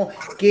 Entonces es como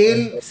que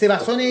él se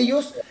basó en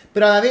ellos,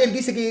 pero a la vez él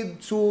dice que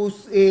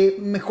sus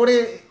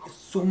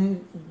sus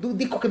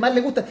discos que más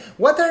le gustan.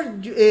 What are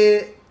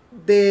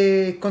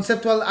the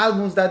conceptual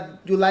albums that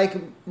you like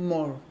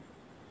more?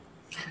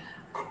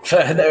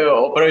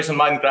 Operation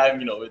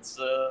Mindcrime, it's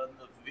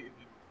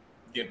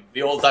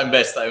the all-time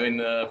best. I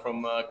mean,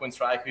 from Queen's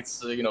Reich, it's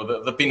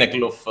the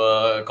pinnacle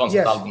of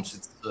concept albums.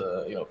 It's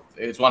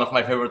it's one of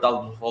my favorite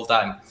albums of all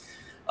time.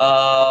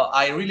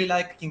 I really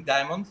like King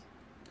Diamond.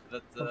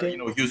 that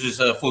uses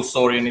a full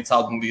story in its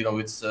album.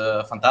 It's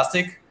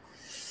fantastic.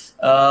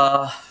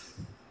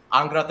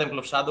 Angra, Temple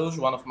of Shadows,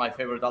 one of my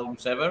favorite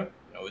albums ever.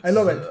 It's, I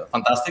love it.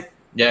 Fantastic.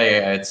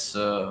 Yeah. It's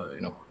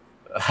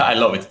I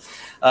love it.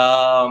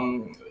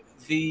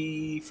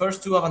 The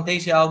first two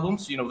Avantasia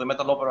albums, the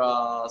metal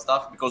opera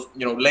stuff, because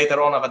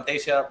later on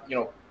Avantasia,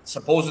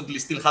 supposedly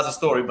still has a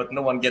story, but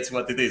no one gets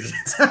what it is.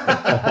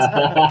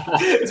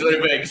 It's very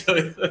vague.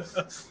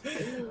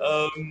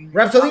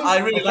 Rhapsody? I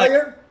really like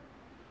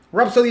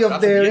Rhapsody of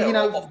the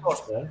original. Of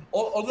course. Yeah.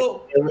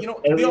 Although,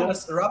 to be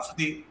honest,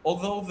 Rhapsody,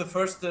 although the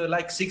first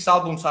 6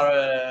 albums are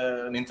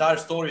an entire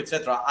story,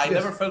 etc., I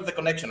never felt the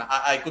connection.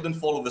 I couldn't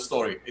follow the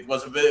story. It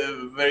was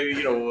very,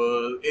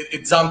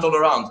 it jumped all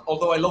around.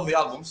 Although I love the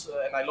albums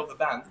and I love the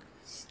band,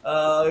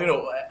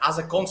 as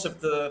a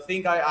concept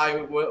thing,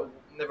 I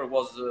never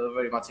was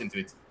very much into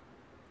it.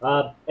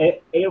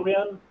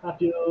 Arian, have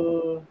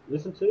you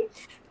listened to it?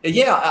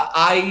 Yeah,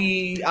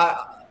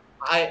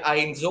 I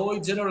enjoy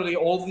generally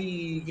all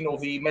the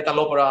the metal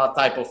opera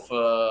type of.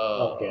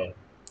 Okay.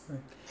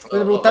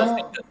 Le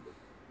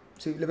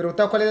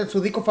preguntamos cuáles eran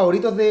sus discos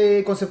favoritos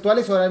de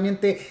conceptuales, o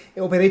realmente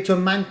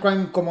Operation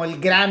Mindcrime como el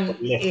gran,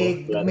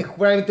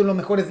 probablemente uno de los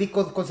mejores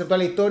discos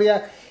conceptuales de la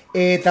historia.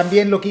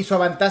 También lo que hizo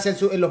Avantasia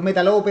en los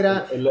metal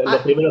opera.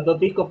 Los primeros 2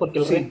 discos, porque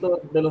el resto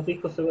de los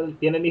discos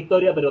tienen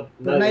historia, pero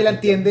nadie la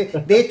entiende.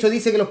 De hecho,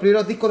 dice que los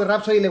primeros discos de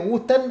Rhapsody le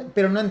gustan,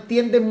 pero no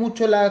entienden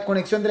mucho la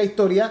conexión de la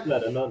historia.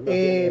 Claro,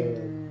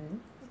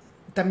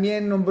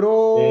 también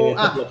nombró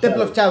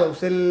Temple of Shadows.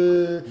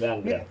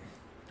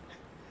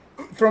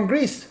 From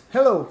Greece.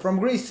 Hello,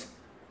 from Greece.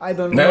 I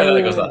don't know.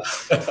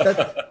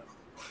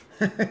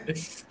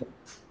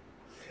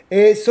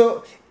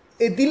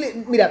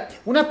 Dile, mira,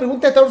 una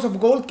pregunta de Towers of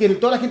Gold que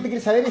toda la gente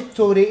quiere saber es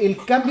sobre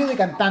el cambio de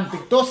cantante.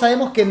 Todos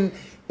sabemos que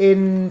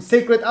en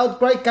Sacred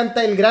Outcry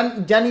canta el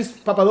gran Yanis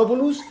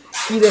Papadopoulos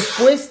y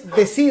después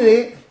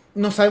decide,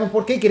 no sabemos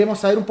por qué, queremos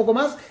saber un poco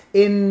más,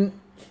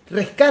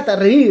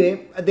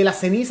 revive de las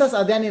cenizas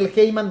a Daniel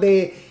Heyman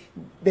de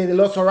The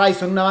Lost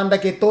Horizon, una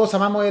banda que todos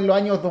amamos en los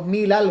años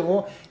 2000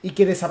 algo y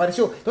que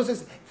desapareció.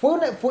 Entonces,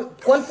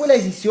 ¿cuál fue la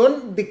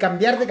decisión de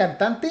cambiar de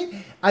cantante?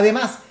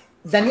 Además,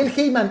 Daniel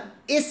Heyman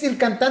 ¿es el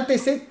cantante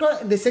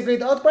de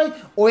Sacred Outcry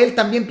o él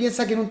también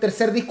piensa que en un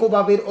tercer disco va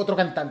a haber otro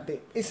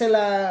cantante? Esa es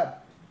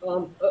la...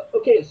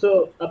 Okay,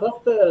 so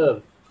about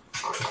the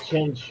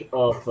change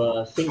of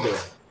singer.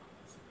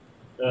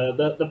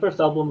 The first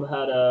album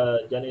had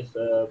Yanis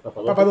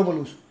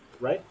Papadopoulos,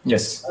 right?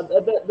 Yes.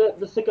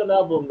 The second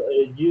album,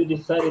 you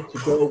decided to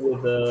go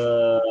with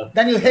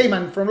Daniel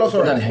Heyman from Lost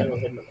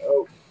Horizon.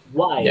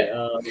 Why?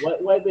 Yeah.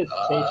 Why this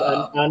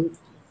change?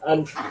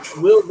 And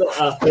will the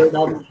third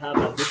album have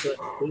a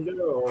different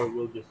singer, or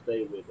will you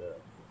stay with?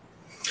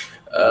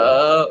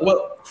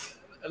 Well,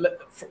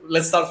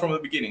 let's start from the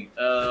beginning.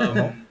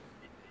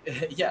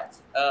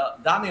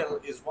 Daniel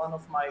is one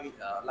of my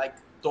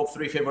top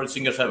 3 favorite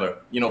singers ever.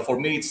 For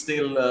me, it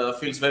still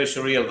feels very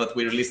surreal that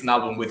we released an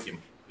album with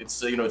him.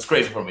 It's it's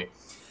crazy for me.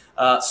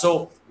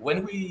 So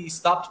when we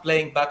stopped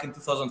playing back in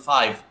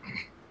 2005.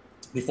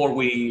 Before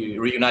we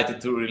reunited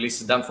to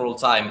release Done for All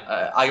Time,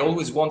 I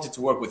always wanted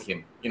to work with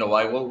him.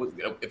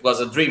 It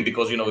was a dream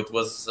because it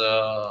was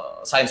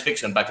science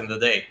fiction back in the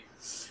day,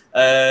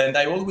 and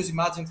I always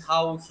imagined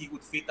how he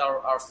would fit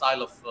our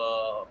style of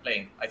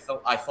playing. I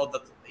thought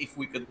that if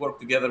we could work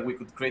together, we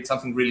could create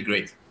something really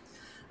great.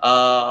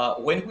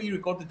 When we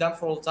recorded Done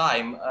for All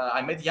Time,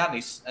 I met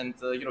Yanis, and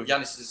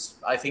Yanis is,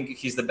 I think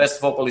he's the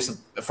best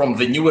vocalist from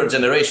the newer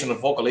generation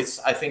of vocalists.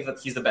 I think that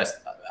he's the best.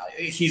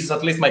 He's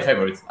at least my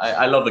favorite.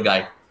 I love the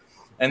guy.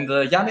 And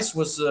Yanis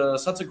was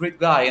such a great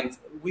guy, and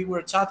we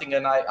were chatting,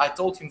 and I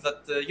told him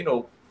that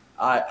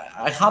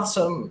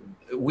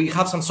we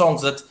have some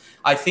songs that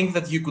I think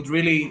that you could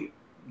really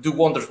do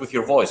wonders with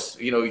your voice.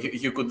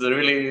 You could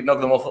really knock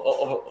them off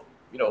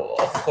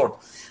the court.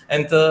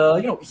 And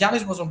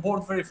Yanis was on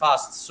board very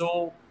fast.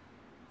 So,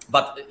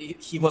 but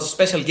he was a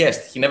special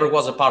guest. He never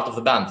was a part of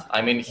the band.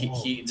 I mean,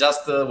 he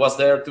just was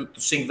there to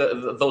sing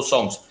those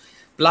songs.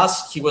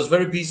 Plus, he was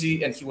very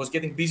busy, and he was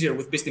getting busier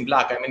with Beast in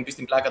Black. I mean, Beast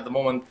in Black at the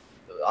moment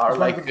are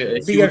like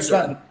huge.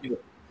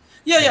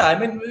 Yeah. I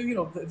mean,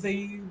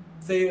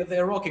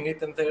 they're rocking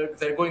it, and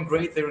they're going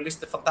great. They released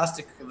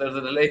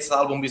the latest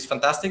album is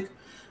fantastic,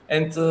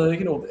 and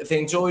they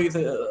enjoy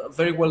the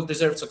very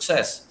well-deserved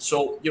success.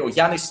 So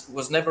Yanis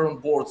was never on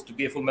board to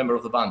be a full member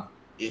of the band.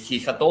 He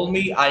had told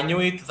me, I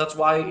knew it. That's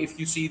why if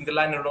you see in the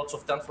liner notes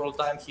of Done for All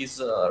Time, he's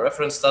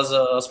referenced as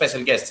a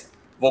special guest.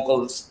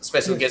 Vocals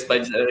special guest by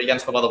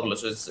Yanis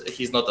Papadopoulos.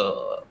 He's not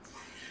a...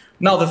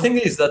 Now, the thing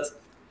is that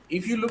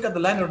if you look at the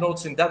liner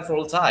notes in Done for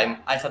All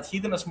Time, I had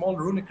hidden a small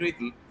runic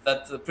riddle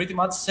that pretty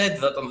much said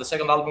that on the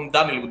second album,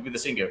 Daniel would be the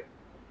singer.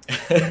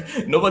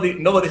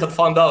 Nobody had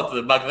found out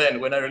back then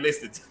when I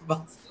released it.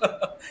 But,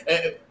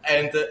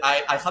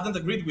 I hadn't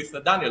agreed with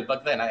Daniel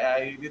back then.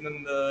 I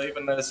didn't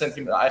even send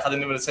him. I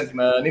hadn't even sent him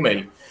an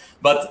email.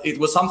 But it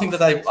was something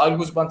that I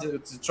always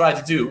wanted to try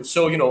to do.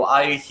 So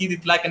I hid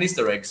it like an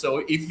Easter egg.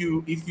 So if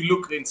you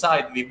look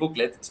inside the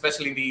booklet,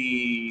 especially in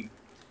the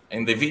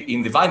In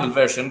the vinyl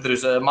version, there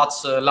is a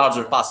much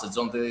larger passage.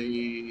 On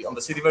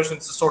the CD version,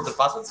 it's a shorter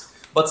passage,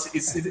 but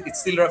it's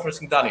still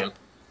referencing Daniel.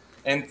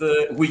 And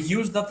we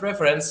used that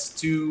reference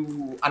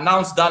to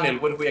announce Daniel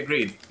when we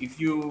agreed. If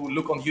you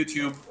look on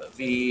YouTube,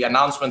 the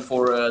announcement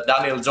for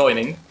Daniel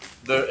joining,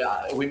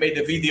 we made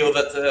a video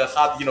that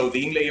had,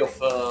 the inlay of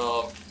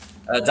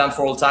Done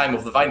for All Time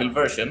of the vinyl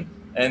version,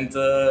 and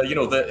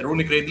the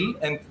runic riddle.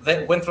 And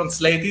then when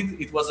translated,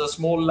 it was a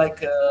small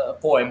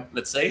poem,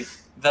 let's say,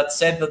 that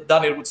said that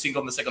Daniel would sing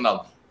on the second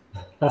album.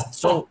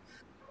 So,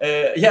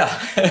 yeah,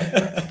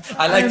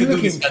 I like to do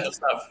this kind of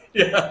stuff.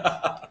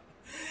 Yeah.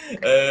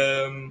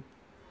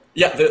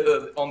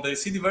 On the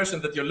CD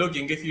version that you're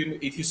looking, if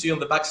you see on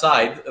the back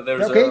side,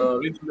 there's a riddle.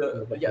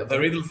 The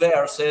riddle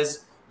there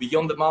says,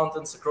 "Beyond the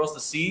mountains, across the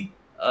sea,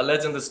 a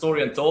legend, a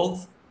story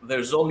untold.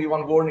 There's only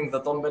one warning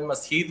that all men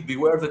must heed: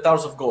 beware the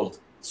towers of gold."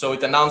 So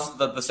it announced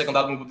that the second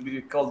album would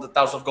be called the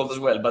Towers of Gold as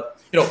well. But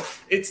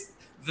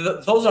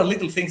those are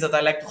little things that I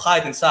like to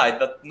hide inside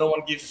that no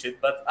one gives a shit,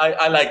 but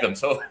I like them.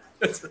 So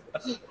it's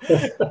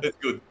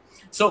good.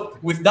 So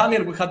with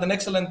Daniel, we had an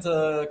excellent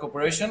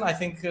cooperation. I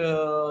think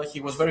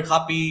he was very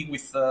happy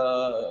with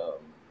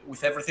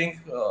everything,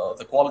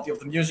 the quality of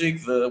the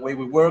music, the way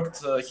we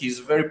worked. He's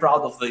very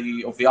proud of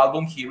the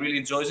album. He really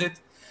enjoys it,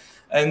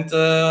 and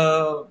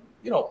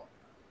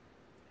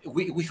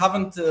we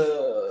haven't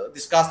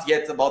discussed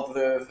yet about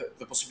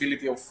the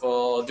possibility of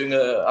doing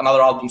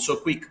another album so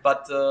quick.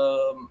 But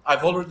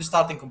I've already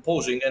started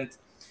composing, and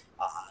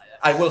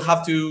I will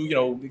have to,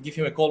 give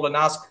him a call and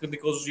ask,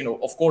 because,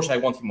 of course I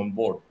want him on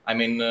board. I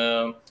mean,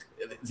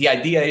 the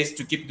idea is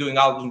to keep doing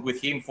albums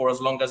with him for as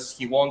long as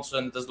he wants,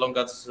 and as long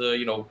as,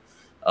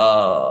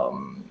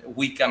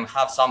 we can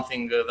have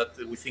something that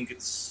we think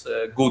it's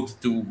good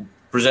to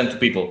present to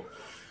people.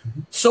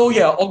 So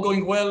yeah, all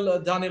going well,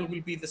 Daniel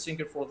will be the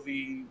singer for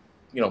the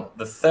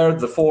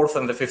third, the fourth,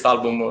 and the fifth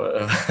album.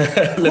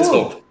 Let's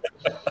hope.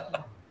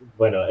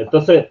 Bueno,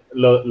 entonces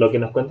lo que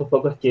nos cuenta un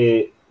poco es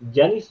que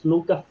Yanis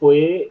nunca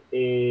fue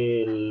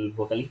el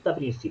vocalista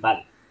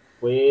principal,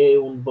 fue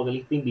un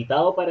vocalista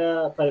invitado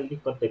para el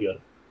disco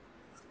anterior,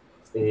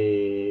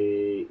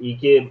 y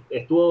que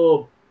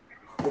estuvo,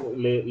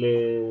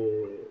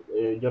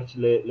 George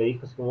le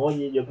dijo así como,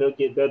 oye, yo creo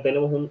que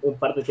tenemos un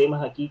par de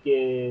temas aquí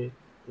que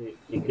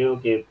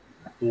creo que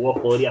tu voz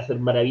podría hacer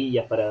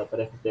maravillas para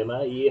este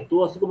tema, y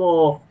estuvo así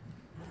como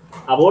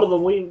a bordo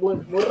muy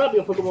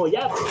rápido, fue como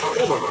ya,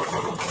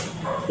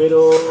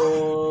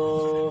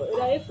 pero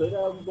era eso,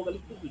 era un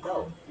vocalista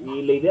invitado,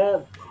 y la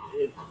idea,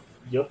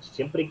 yo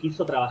siempre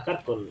quiso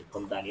trabajar con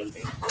Daniel,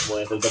 como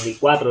desde el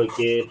 2004, y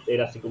que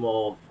era así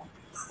como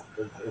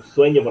un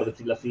sueño, por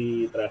decirlo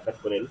así, trabajar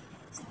con él.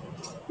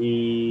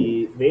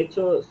 Y de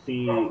hecho,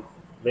 si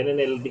ven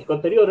en el disco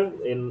anterior,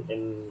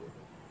 en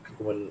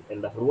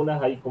las runas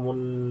hay como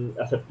un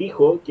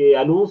acertijo que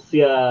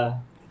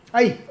anuncia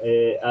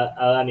a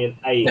Daniel,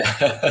 ahí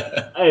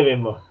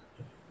mismo,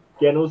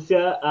 que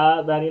anuncia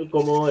a Daniel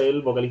como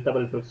el vocalista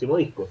para el próximo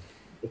disco.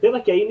 El tema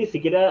es que ahí ni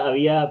siquiera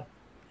había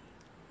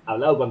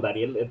hablado con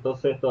Daniel,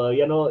 entonces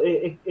todavía no,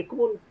 es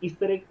como un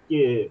easter egg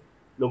que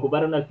lo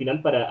ocuparon al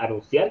final para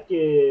anunciar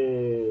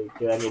que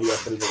Daniel iba a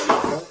ser el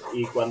vocalista,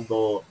 y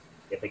cuando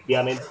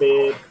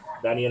efectivamente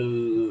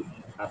Daniel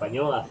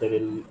apañó a hacer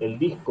el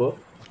disco,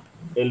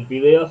 el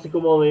video así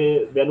como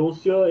de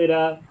anuncio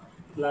era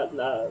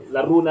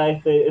la runa,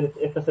 este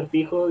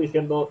acertijo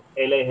diciendo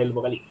él es el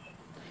vocalista.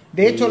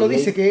 De hecho, lo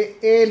dice que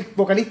el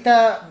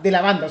vocalista de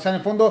la banda, o sea, en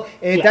el fondo,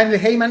 Daniel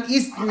Heyman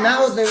is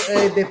now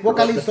the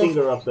vocalist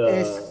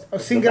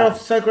singer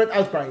of Sacred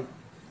Outcry.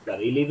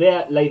 Claro, y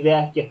la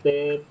idea es que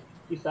esté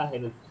quizás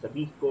en el tercer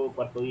disco,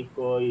 cuarto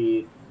disco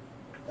y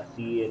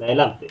así en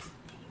adelante.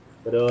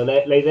 Pero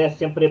la idea es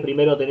siempre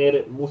primero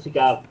tener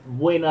música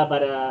buena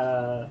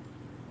para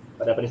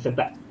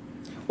presentar.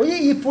 Oye,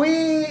 ¿y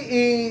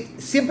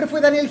siempre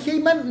fue Daniel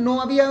Heyman?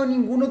 ¿No había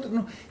ningún otro?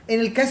 No. En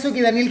el caso de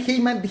que Daniel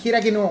Heyman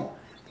dijera que no,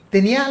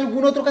 ¿tenía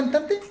algún otro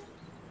cantante?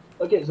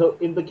 Okay, so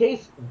in the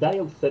case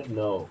Daniel said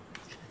no,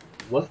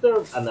 was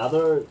there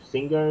another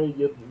singer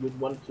you'd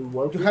want to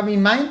work with? You have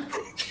in mind?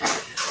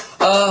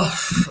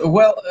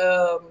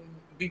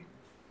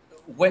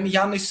 When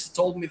Yanis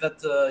told me that,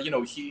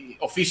 he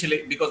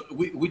officially, because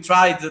we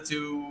tried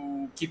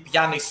to keep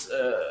Yanis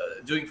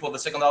doing for the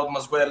second album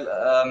as well,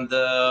 and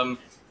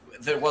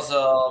there was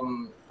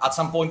at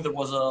some point there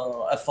was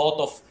a thought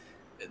of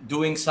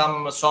doing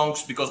some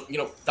songs, because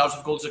Towers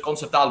of Gold is a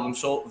concept album,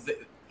 so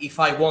if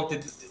I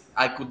wanted,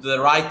 I could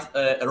write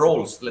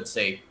roles, let's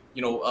say,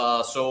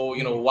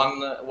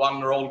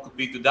 one role could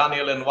be to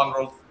Daniel and one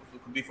role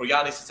could be for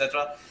Yanis,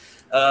 etc.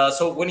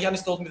 So when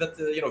Yanis told me that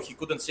he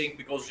couldn't sing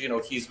because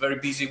he's very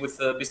busy with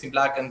Beast in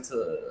Black, and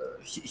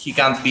he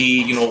can't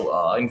be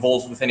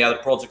involved with any other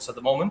projects at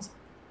the moment,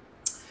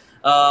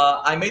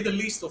 I made a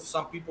list of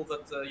some people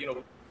that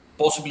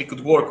possibly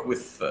could work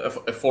with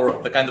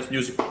for the kind of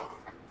music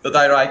that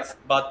I write.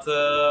 But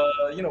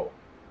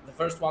the the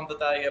first one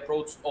that I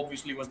approached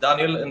obviously was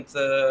Daniel, and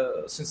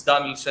since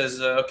Daniel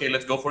says, okay,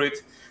 let's go for it,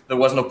 there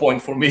was no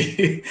point for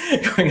me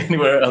going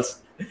anywhere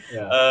else.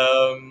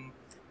 Yeah.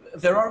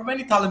 There are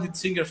many talented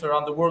singers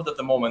around the world at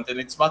the moment, and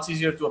it's much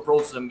easier to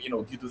approach them,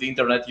 due to the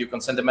internet. You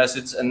can send a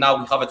message, and now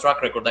we have a track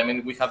record. I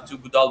mean, we have 2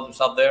 good albums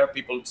out there.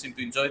 People seem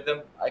to enjoy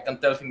them. I can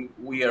tell him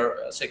we are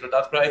Sacred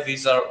Outcry.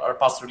 These are our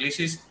past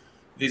releases.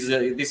 This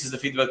is the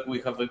feedback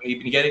we have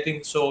been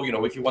getting. So,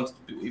 if you want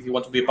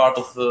to be a part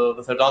of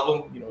the 3rd album,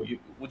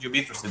 would you be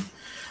interested?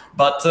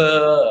 But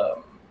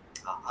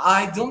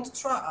I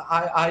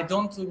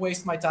don't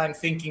waste my time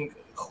thinking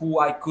who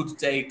I could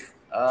take.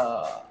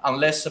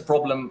 Unless a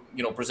problem,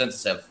 presents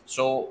itself.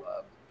 So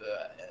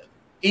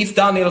if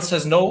Daniel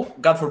says no,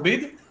 God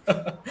forbid,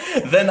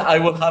 then I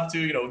will have to,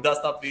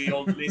 dust up the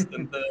old list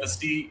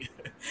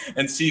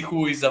and see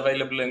who is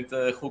available and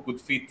who could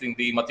fit in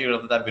the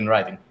material that I've been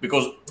writing.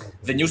 Because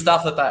the new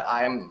stuff that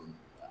I am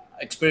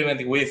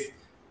experimenting with,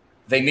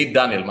 they need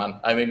Daniel, man.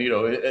 I mean,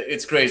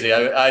 it's crazy.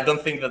 I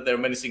don't think that there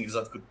are many singers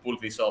that could pull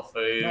this off.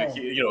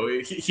 No.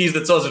 He's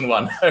the chosen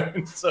one.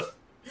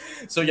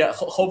 So yeah,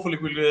 hopefully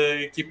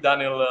we'll keep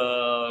Daniel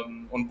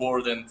on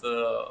board and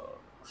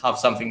have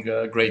something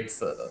great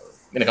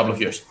in a couple of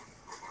years.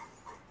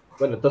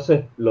 Bueno,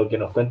 entonces lo que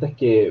nos cuenta es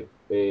que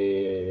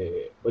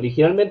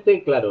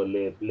originalmente, claro,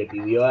 le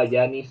pidió a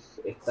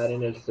Yanis estar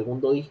en el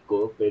segundo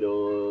disco,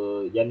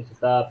 pero Yanis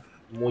estaba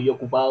muy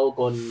ocupado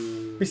con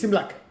Beast in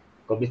Black.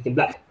 Con Beast in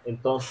Black.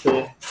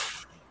 Entonces,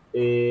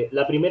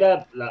 la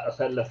primera,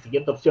 la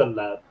siguiente opción,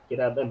 que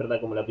era en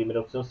verdad como la primera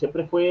opción,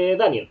 siempre fue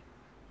Daniel.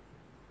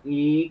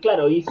 Y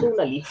claro, hizo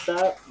una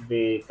lista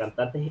de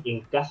cantantes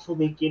en caso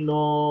de que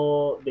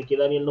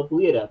Daniel no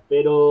pudiera,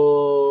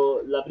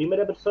 pero la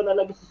primera persona a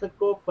la que se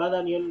acercó fue a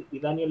Daniel y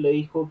Daniel le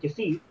dijo que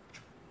sí.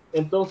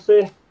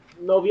 Entonces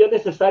no vio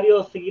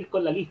necesario seguir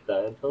con la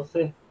lista.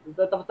 Entonces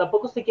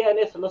tampoco se queda en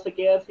eso, no se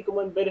queda así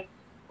como en ver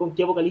con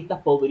qué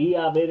vocalistas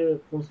podría haber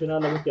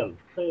funcionado la cuestión.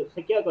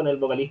 Se queda con el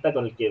vocalista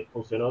con el que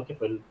funcionó, que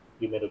fue el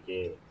primero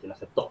que la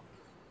aceptó.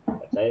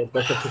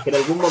 Entonces, si en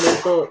algún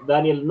momento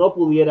Daniel no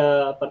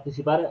pudiera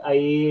participar,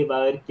 ahí va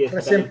a haber que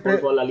sacar el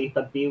polvo a la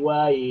lista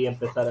antigua y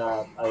empezar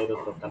a ver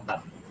otros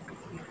cantantes.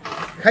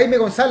 Jaime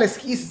González,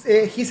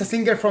 he's a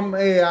singer from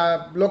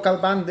a local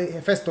band,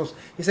 Festos.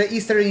 He said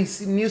Eastern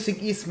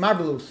music is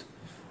marvelous.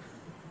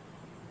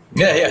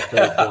 Yeah.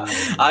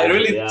 I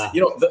really,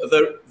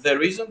 the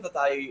reason that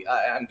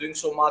I'm doing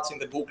so much in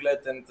the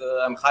booklet and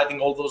I'm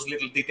hiding all those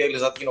little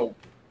details that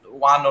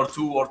 1 or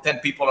 2 or 10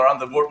 people around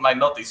the world might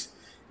notice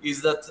is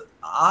that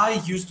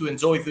I used to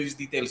enjoy these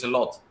details a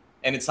lot.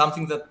 And it's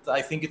something that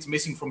I think it's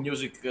missing from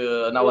music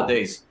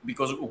nowadays,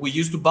 because we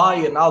used to buy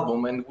an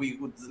album and we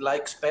would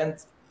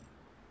spend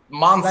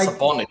months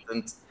upon it.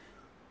 And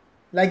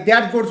like the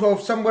artwork of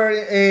somewhere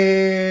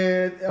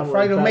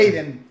Friday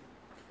Maiden.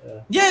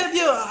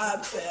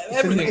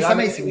 Everything. It's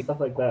amazing. Stuff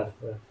like that.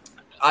 Yeah.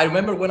 I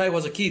remember when I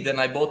was a kid and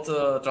I bought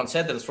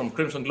Transcendence from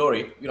Crimson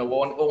Glory,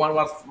 one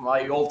of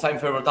my all-time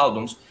favorite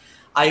albums.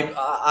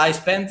 I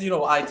spent,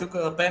 I took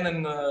a pen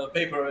and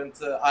paper and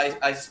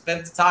I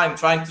spent time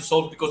trying to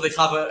solve, because they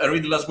have a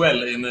riddle as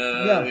well in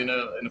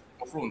a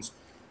of runes.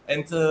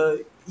 And,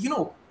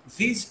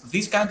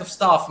 these kind of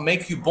stuff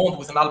make you bond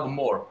with an album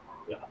more.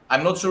 Yeah.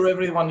 I'm not sure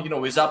everyone,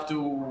 is up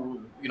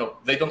to,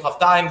 they don't have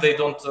time, they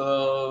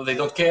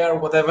don't care,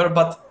 whatever.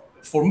 But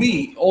for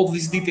me, all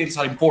these details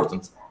are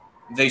important.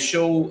 They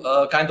show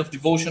a kind of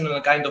devotion and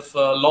a kind of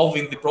love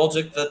in the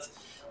project that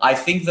I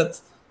think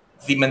that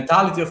the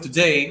mentality of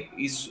today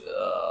is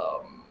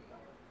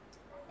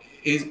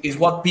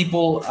what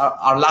people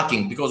are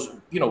lacking, because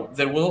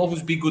there will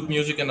always be good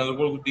music and there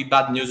will be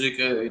bad music.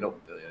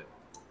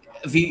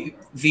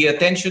 The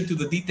attention to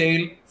the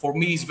detail for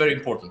me is very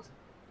important.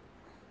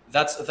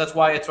 That's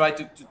why I try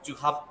to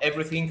have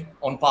everything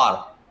on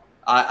par.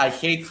 I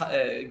hate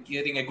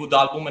getting a good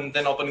album and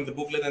then opening the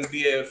booklet and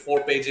be a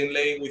 4-page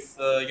inlay with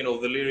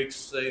the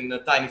lyrics in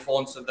tiny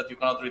fonts that you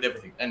cannot read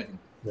anything.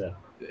 Yeah.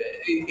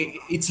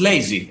 It's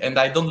lazy, and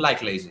I don't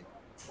like lazy.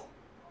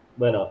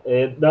 Bueno,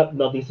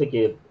 nos dice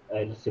que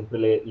a él siempre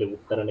le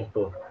gustaron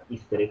estos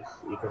easter eggs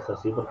y cosas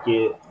así,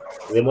 porque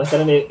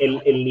demuestran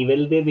el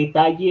nivel de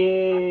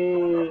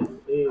detalle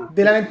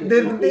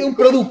de un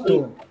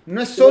producto,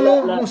 no es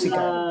solo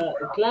música.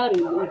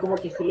 Claro, y como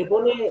que se le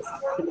pone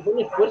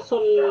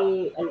esfuerzo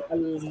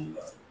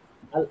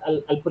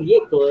al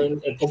proyecto en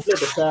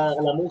completo, o sea,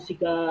 a la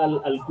música,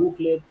 al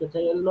booklet,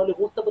 ¿cachai? A él no le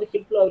gusta, por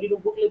ejemplo, abrir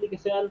un booklet y que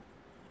sean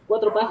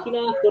 4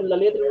 páginas con la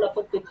letra en una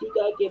fuente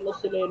chica que no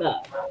se lee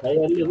nada. A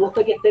él le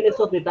gusta que estén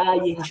esos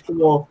detalles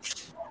como...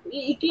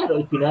 Y claro,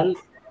 al final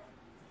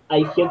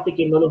hay gente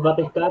que no los va a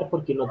pescar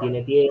porque no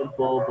tiene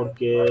tiempo,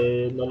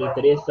 porque no le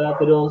interesa,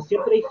 pero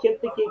siempre hay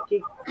gente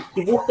que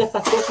busca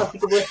estas cosas, así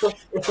como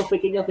estos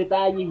pequeños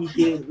detalles, y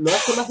que lo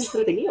hace más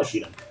entretenido al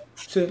final.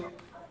 Sí.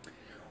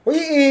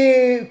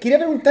 Oye, quería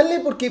preguntarle,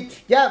 porque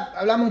ya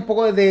hablamos un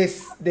poco de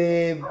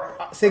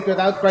Sacred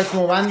Outcry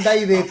como banda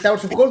y de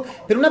Towers of Gold,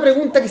 pero una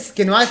pregunta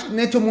que nos han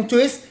hecho mucho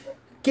es,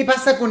 ¿qué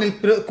pasa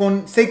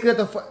con Sacred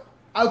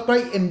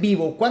Outcry en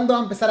vivo? ¿Cuándo va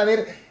a empezar a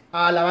ver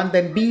a la banda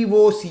en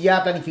vivo, si ya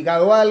ha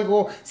planificado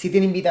algo, si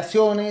tiene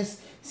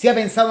invitaciones, si ha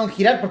pensado en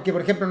girar, porque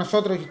por ejemplo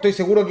nosotros, yo estoy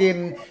seguro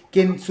que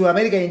en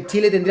Sudamérica y en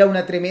Chile tendría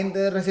una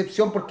tremenda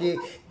recepción porque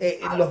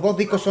los dos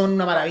discos son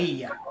una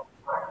maravilla.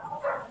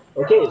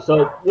 Okay,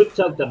 so we've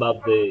talked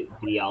about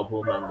the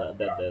album and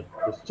the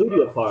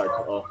studio part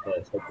of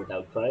Sacred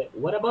Outcry.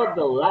 What about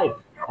the live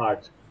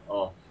part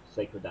of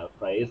Sacred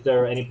Outcry? Is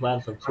there any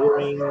plans on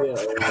touring or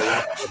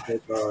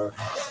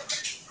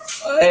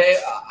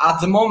at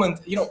the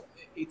moment,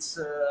 it's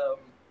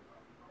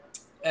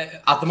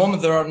at the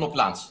moment there are no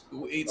plans.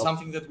 It's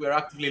something that we're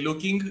actively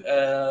looking.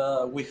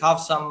 We have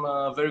some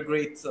very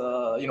great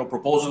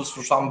proposals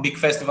for some big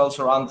festivals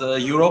around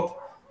Europe,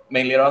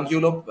 mainly around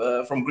Europe,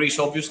 from Greece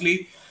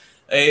obviously.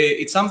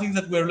 It's something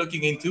that we're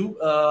looking into.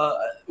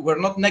 We're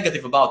not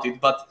negative about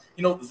it, but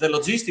the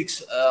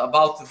logistics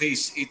about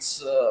this,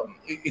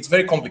 it's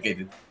very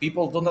complicated.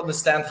 People don't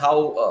understand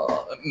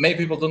how many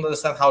people don't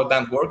understand how a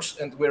band works,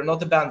 and we're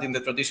not a band in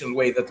the traditional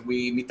way that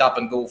we meet up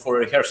and go for a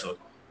rehearsal.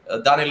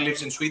 Daniel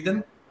lives in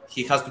Sweden.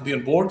 He has to be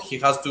on board. He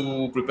has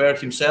to prepare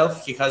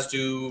himself. He has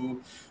to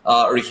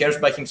rehearse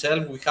by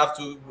himself. We have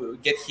to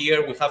get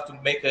here. We have to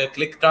make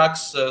click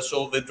tracks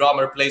so the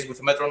drummer plays with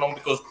a metronome,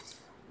 because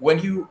when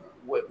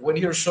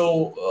you're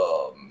so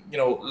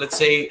let's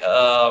say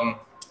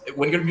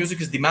when your music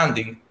is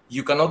demanding,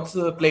 you cannot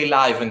play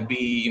live and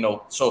be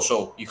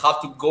so you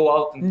have to go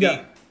out and be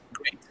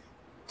great.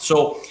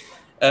 So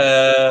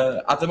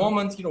at the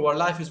moment, our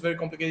life is very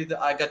complicated.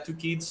 I got 2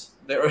 kids.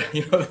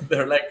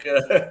 They're like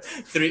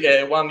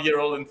 1 year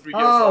old and 3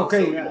 years old.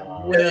 Okay. So,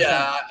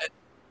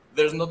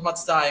 there's not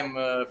much time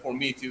for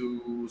me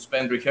to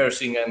spend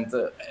rehearsing, and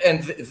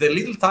the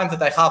little time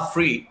that I have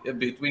free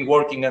between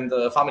working and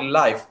family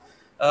life,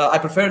 I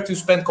prefer to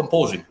spend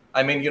composing.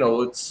 I mean,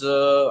 it's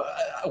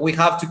we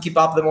have to keep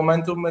up the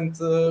momentum, and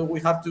we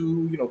have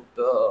to,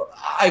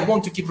 I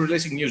want to keep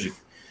releasing music.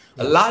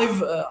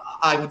 Live,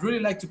 I would really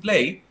like to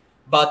play,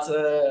 but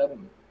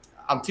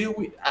until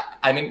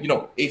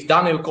if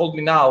Daniel called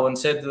me now and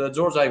said,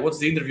 George, what's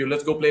the interview?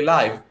 Let's go play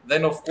live.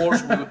 Then of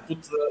course we would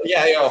put,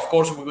 of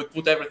course we would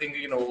put everything.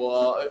 We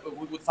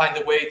would find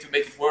a way to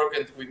make it work,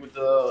 and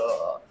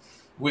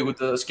we would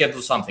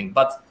schedule something.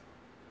 But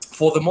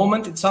for the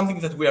moment, it's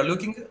something that we are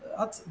looking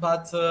at,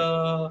 but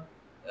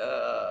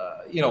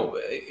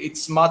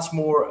it's much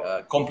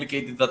more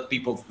complicated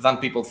than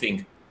people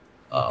think.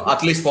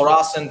 At least for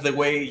us, and the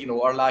way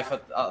our life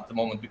at the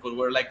moment, because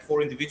we're like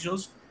 4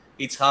 individuals.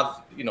 It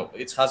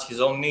has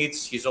his own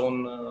needs, his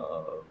own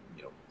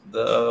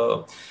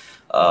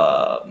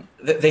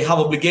they have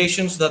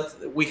obligations that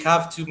we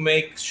have to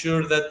make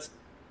sure that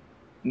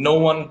no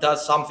one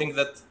does something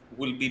that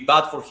will be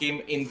bad for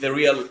him in the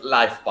real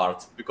life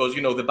part, because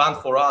the band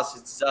for us,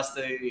 it's just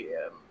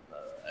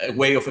a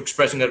way of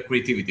expressing our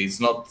creativity.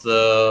 It's not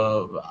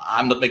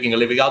I'm not making a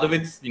living out of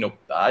it.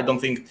 I don't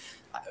think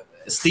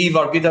Steve,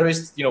 our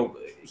guitarist,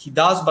 he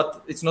does,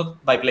 but it's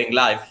not by playing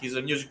live. He's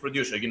a music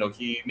producer.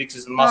 He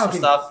mixes and masters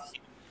stuff.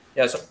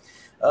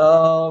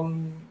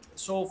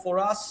 So for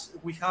us,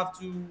 we have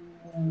to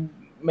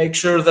make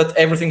sure that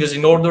everything is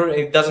in order and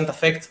it doesn't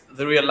affect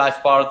the real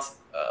life part,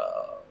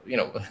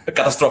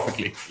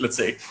 catastrophically, let's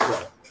say.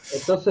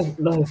 Entonces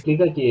nos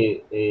explica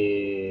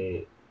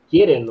que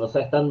quieren, o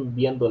sea, están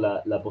viendo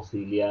la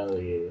posibilidad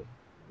de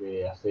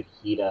hacer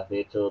giras. De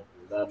hecho,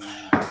 dan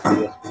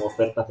como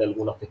ofertas de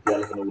algunos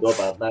festivales en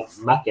Europa,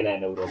 más que nada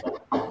en Europa.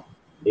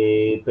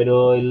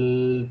 Pero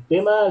el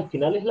tema al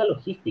final es la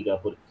logística,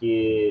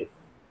 porque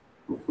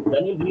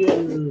Daniel vive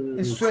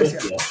en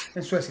Suecia.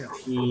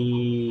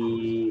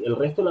 Y el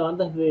resto de la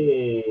banda es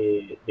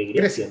de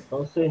Grecia.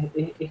 Entonces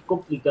es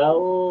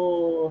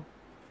complicado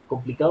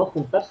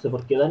juntarse,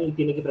 porque Daniel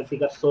tiene que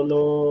practicar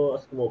solo,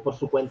 así como por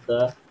su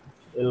cuenta.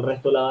 El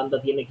resto de la banda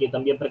tiene que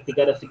también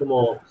practicar así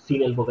como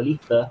sin el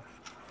vocalista.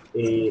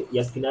 Y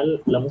al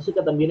final la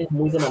música también es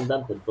muy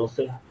demandante,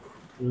 entonces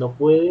no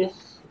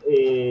puedes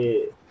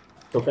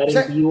tocar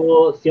en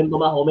vivo siendo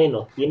más o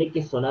menos, tiene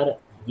que sonar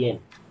bien,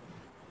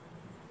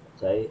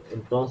 ¿sabes?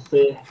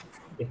 Entonces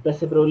está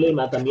ese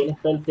problema. También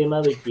está el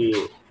tema de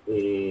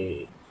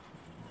que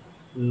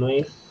no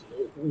es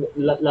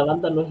la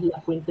banda no es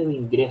la fuente de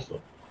ingreso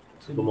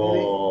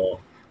como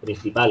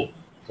principal,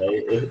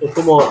 ¿sabes? Es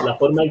como la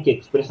forma en que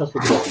expresan su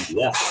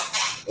creatividad.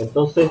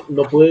 Entonces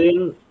no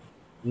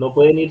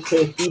pueden irse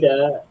de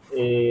gira,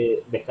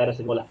 dejar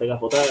así como las pegas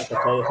botadas,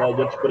 ¿cachai? O sea,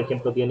 George, por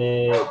ejemplo,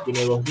 tiene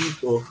 2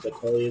 discos,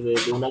 ¿cachai? De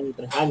 1 año y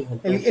 3 años.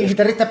 Entonces, el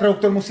guitarrista es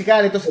productor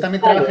musical, entonces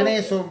también trabaja en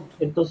eso.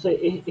 Entonces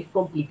es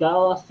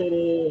complicado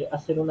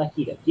hacer una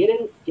gira.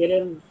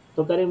 Quieren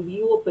tocar en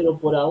vivo, pero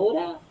por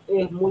ahora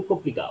es muy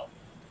complicado.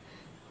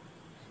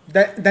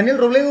 Daniel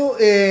Robledo,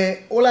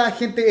 hola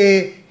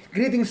gente,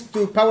 greetings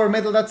to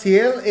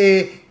PowerMetal.cl,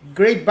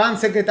 great band,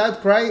 Sacred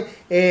Outcry,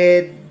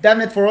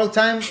 Damn It For All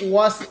Time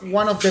was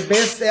one of the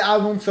best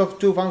albums of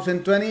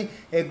 2020,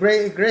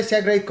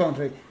 Grecia, great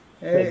country.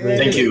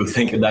 Thank you,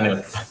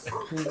 Daniel.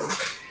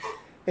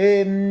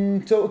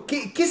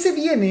 ¿Qué se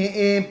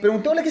viene?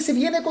 Preguntémosle qué se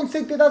viene con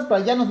Sacred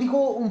Outcry. Ya nos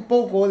dijo un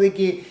poco de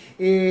que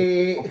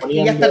que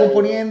ya está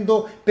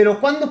componiendo, pero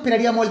 ¿cuándo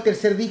esperaríamos el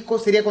tercer disco?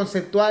 ¿Sería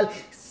conceptual?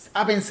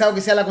 ¿Ha pensado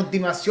que sea la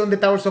continuación de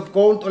Towers of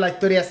Gold o la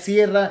historia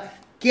cierra?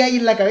 ¿Qué hay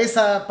en la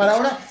cabeza para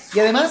ahora? Y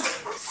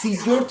además, si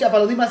George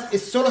Apalodimas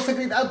es solo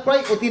Sacred Outcry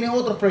o tiene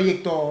otros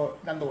proyectos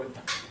dando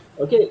vuelta.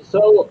 Okay,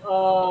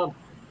 so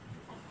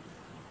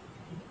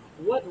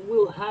what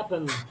will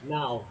happen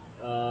now?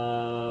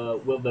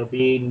 Will there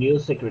be new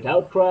Sacred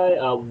Outcry?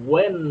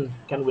 When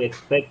can we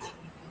expect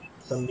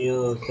some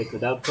new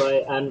Sacred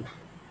Outcry? And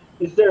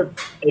is there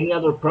any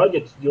other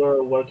projects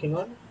you're working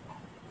on?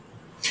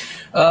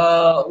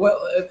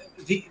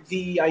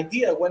 The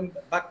idea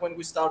back when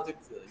we started,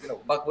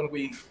 back when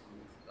we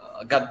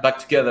got back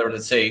together,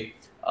 let's say,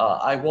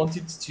 I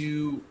wanted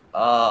to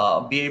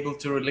be able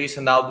to release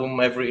an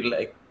album every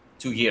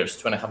 2 years,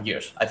 2.5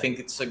 years. I think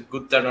it's a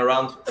good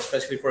turnaround,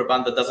 especially for a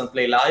band that doesn't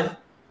play live.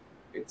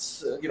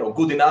 It's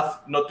good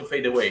enough not to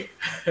fade away.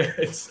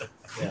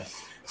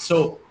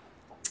 So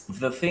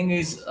the thing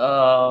is,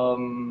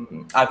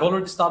 I've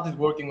already started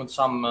working on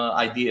some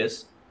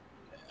ideas.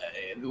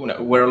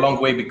 We're a long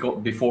way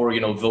before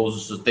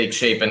those take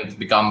shape and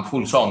become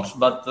full songs.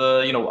 But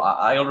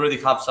I already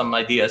have some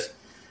ideas.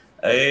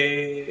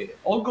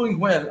 All going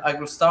well, I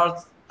will start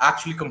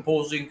actually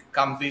composing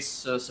come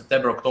this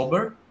September,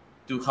 October,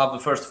 to have the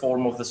first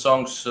form of the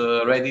songs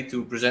ready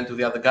to present to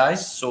the other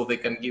guys, so they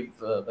can give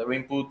their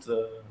input.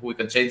 We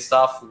can change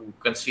stuff. We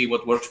can see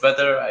what works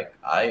better.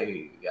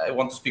 I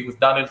want to speak with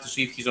Daniel to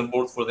see if he's on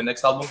board for the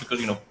next album, because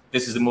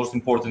this is the most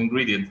important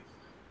ingredient.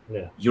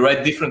 Yeah. You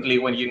write differently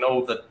when you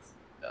know that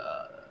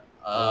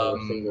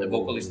the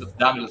vocalist of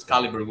Daniel's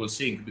caliber will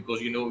sing,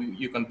 because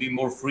you can be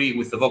more free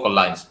with the vocal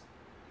lines.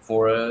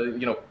 For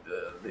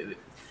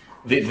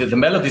the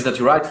melodies that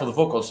you write for the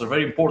vocals are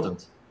very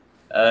important.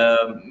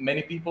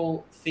 Many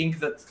people think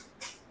that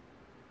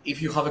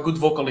if you have a good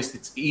vocalist,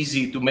 it's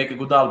easy to make a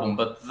good album,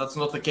 but that's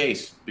not the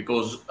case,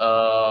 because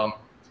the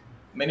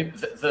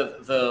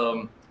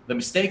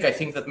mistake I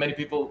think that many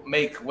people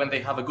make when they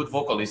have a good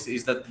vocalist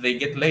is that they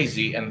get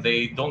lazy and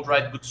they don't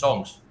write good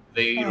songs.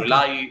 They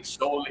rely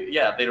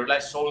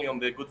solely on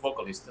the good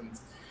vocalist. And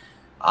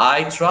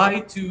I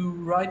try to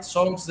write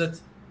songs that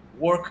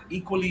work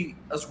equally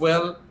as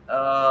well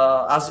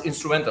as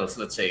instrumentals,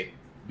 let's say.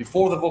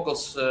 Before the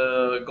vocals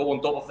go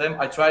on top of them,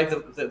 I try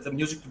the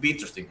music to be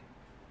interesting.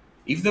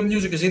 If the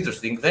music is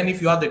interesting, then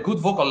if you add a good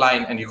vocal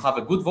line and you have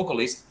a good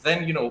vocalist,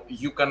 then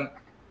you can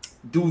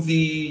do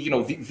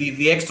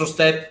the extra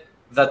step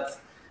that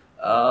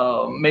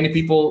many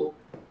people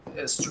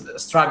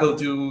struggle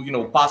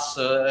to pass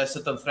a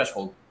certain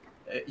threshold.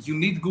 You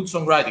need good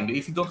songwriting.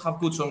 If you don't have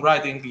good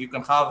songwriting, you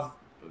can have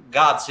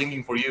God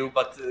singing for you,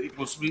 but it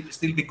will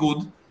still be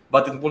good,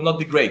 but it will not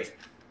be great.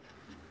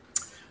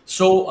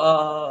 So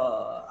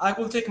I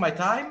will take my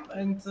time,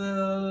 and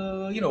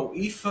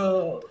if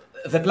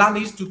the plan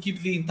is to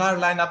keep the entire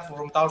lineup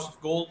from Towers of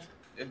Gold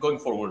going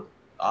forward.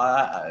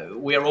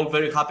 We are all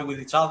very happy with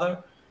each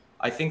other.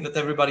 I think that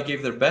everybody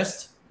gave their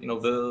best.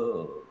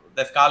 The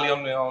Def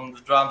Callion on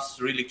the drums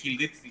really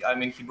killed it. I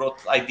mean, he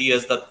brought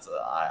ideas that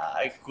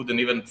I couldn't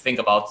even think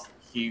about.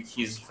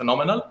 He's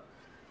phenomenal.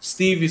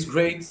 Steve is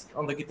great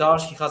on the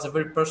guitars. He has a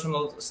very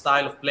personal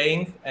style of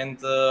playing, and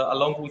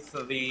along with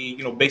the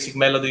basic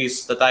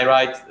melodies that I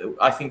write,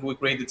 I think we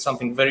created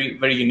something very,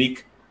 very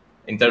unique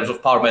in terms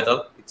of power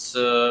metal. It's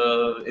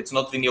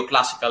not the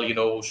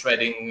neoclassical,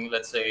 shredding,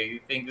 let's say,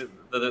 thing.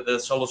 The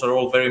solos are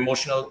all very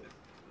emotional.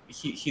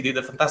 He did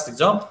a fantastic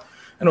job,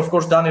 and of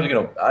course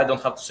Daniel, I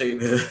don't have to say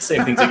the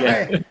same things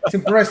again. It's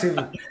impressive.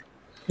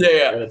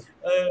 Yeah.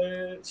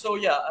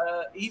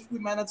 If we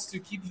manage to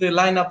keep the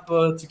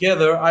lineup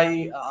together,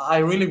 I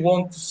really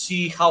want to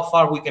see how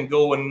far we can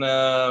go and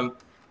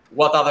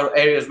what other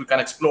areas we can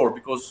explore,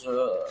 because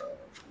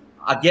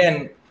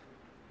again,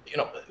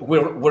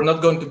 we're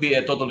not going to be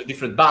a totally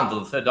different band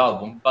on the third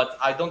album, but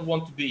I don't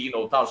want to be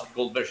Towers of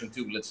Gold version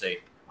 2, let's say.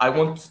 I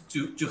want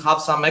to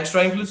have some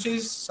extra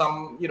influences,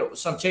 some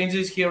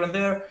changes here and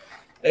there.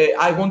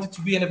 I want it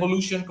to be an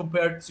evolution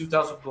compared to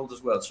Towers of Gold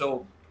as well.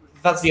 So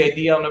that's the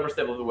idea on every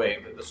step of the way.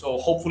 So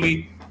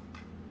hopefully,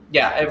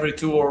 every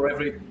 2 or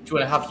every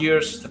 2.5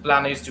 years, the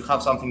plan is to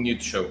have something new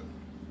to show.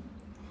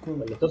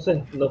 Bueno,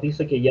 entonces nos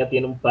dice que ya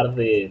tiene un par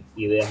de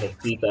ideas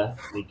escritas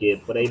y que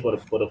por ahí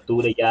por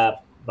octubre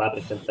ya va a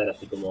presentar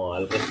así como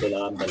al resto de la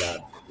banda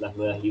las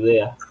nuevas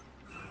ideas,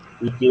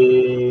 y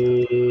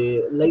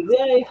que la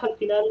idea es al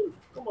final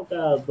como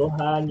cada 2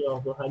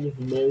 años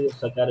y medio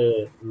sacar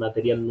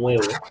material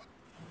nuevo,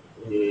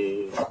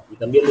 y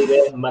también la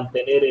idea es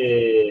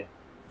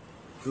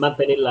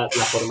mantener la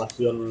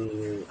formación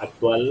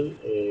actual,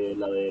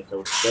 la de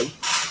George,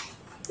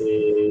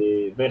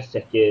 ver si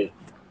es que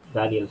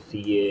Daniel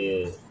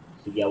sigue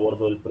a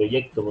bordo del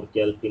proyecto,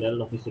 porque al final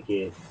nos dice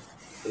que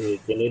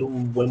tener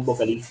un buen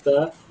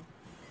vocalista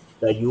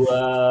te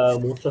ayuda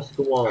mucho, así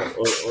como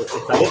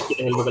saber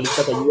quién es el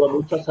vocalista te ayuda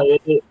mucho a saber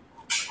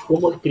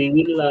cómo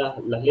escribir las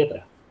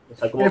letras. O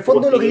sea, en el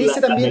fondo lo que dice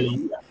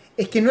también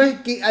Es que no es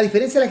que, a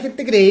diferencia de la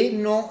gente cree,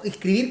 no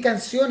escribir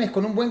canciones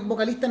con un buen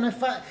vocalista no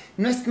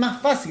es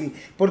más fácil,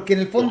 porque en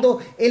el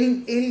fondo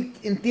él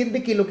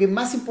entiende que lo que es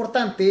más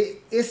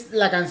importante es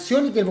la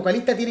canción y que el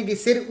vocalista tiene que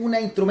ser un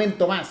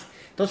instrumento más.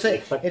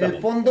 Entonces, en el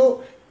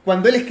fondo,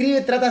 cuando él escribe,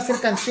 trata de hacer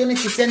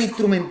canciones que sean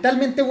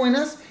instrumentalmente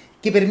buenas,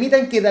 que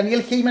permitan que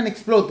Daniel Heyman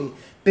explote.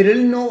 Pero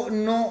él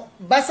no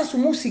basa su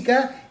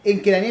música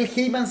en que Daniel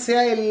Heyman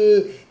sea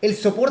el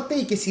soporte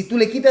y que si tú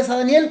le quitas a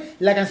Daniel,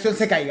 la canción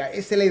se caiga.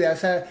 Esa es la idea. O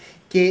sea,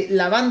 que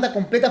la banda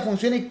completa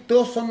funcione y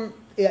todos son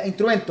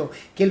instrumentos.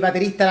 Que el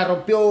baterista la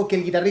rompió, que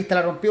el guitarrista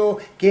la rompió,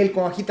 que el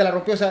bajista la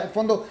rompió. O sea, en el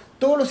fondo,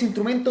 todos los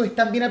instrumentos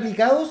están bien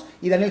aplicados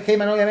y Daniel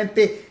Heyman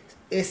obviamente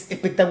es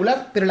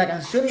espectacular, pero la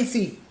canción en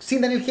sí,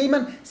 sin Daniel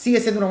Heyman, sigue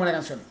siendo una buena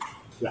canción.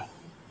 Yeah.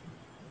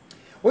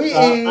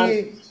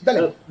 Oye,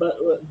 dale.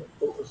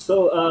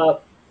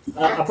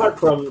 Apart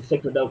from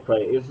Sacred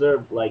Outcry, is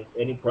there like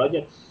any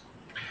projects,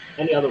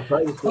 any other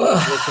projects you're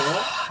working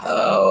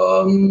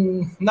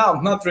on? No,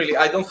 not really.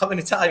 I don't have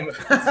any time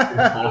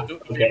to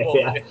be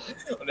involved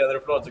on the other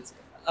projects.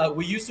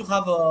 We used to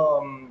have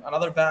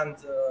another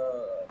band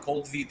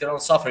called The Eternal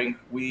Suffering.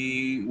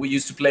 We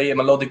used to play a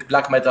melodic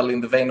black metal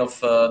in the vein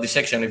of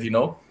Dissection, if you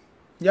know.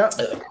 Yeah.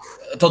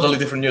 Totally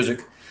different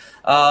music.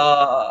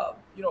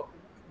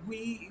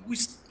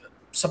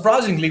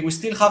 Surprisingly, we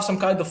still have some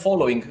kind of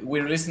following. We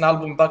released an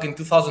album back in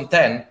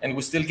 2010, and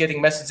we're still getting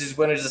messages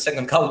when is the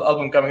second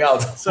album coming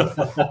out. So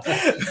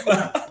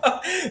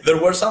there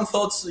were some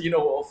thoughts,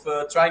 of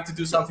trying to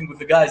do something with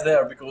the guys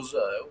there, because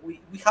we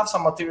have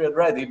some material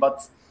ready.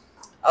 But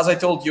as I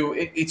told you,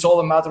 it's all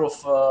a matter of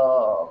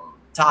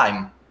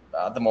time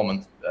at the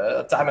moment.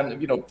 Time and,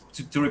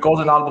 to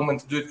record an album and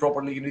to do it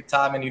properly, you need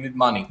time and you need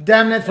money.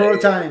 Damn it for all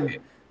time.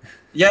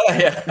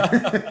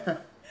 Yeah.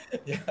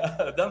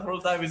 Yeah, Done for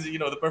All Time is,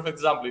 the perfect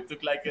example. It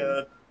took like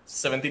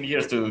 17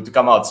 years to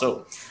come out.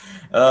 So,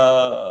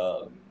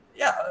 all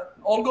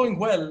going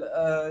well.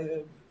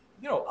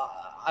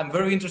 I'm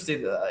very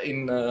interested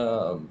in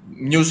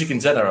music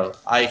in general.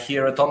 I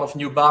hear a ton of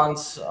new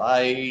bands.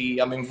 I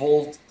am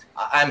involved.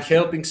 I'm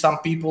helping some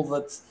people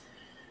that,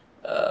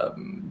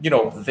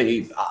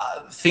 they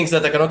things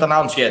that I cannot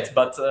announce yet.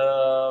 But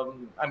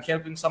I'm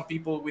helping some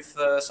people with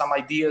some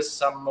ideas,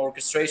 some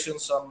orchestration,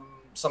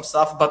 some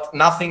stuff, but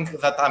nothing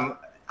that I'm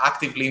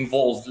actively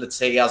involved, let's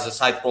say, as a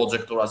side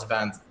project or as a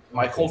band.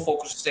 My whole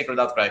focus is Sacred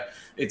Outcry.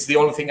 It's the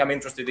only thing I'm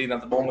interested in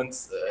at the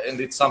moment, and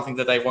it's something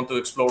that I want to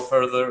explore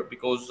further,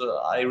 because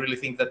I really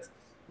think that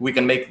we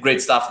can make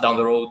great stuff down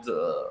the road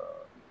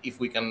if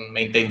we can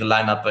maintain the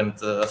lineup and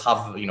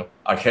have,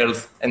 our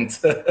health and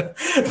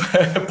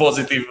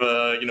positive,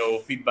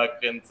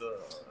 feedback and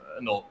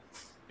all.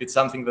 It's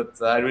something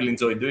that I really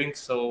enjoy doing.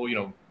 So,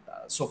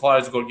 so far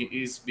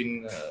it's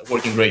been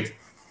working great.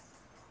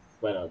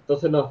 Bueno,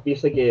 entonces nos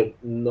dice que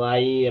no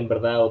hay en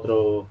verdad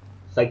otro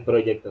side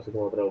project, así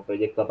como otro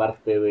proyecto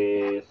aparte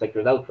de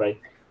Sacred Outcry,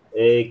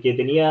 que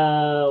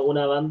tenía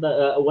una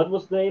banda. What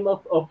was the name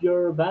of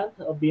your band?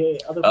 Of the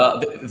other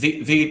band?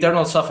 The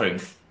Eternal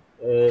Suffering.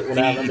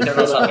 Una banda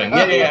Eternal Suffering.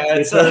 Yeah.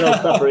 Eternal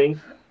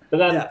Suffering.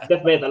 Tocan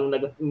death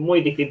metal,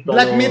 muy distinto.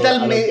 Black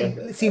metal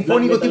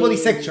sinfónico tipo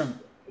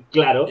Dissection.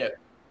 Claro. Yeah.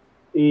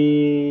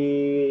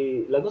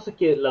 Y la cosa es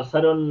que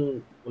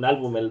lanzaron un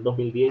álbum en el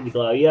 2010 y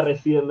todavía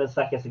reciben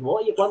mensajes así como,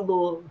 oye,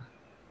 ¿cuándo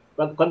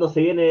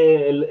se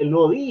viene el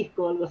nuevo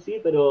disco? Algo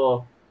así,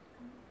 pero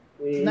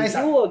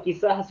hubo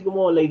quizás así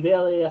como la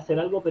idea de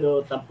hacer algo,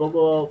 pero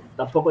tampoco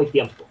hay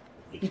tiempo.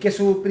 Y que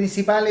su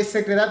principal es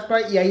Sacred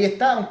Outcry, y ahí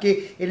está,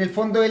 aunque en el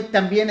fondo él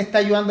también está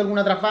ayudando a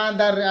alguna otra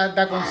banda,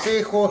 da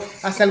consejos,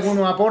 hace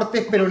algunos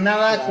aportes, pero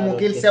nada como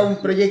que él sea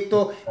un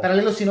proyecto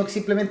paralelo, sino que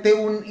simplemente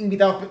un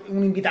invitado.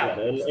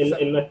 Claro,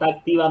 él no está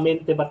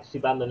activamente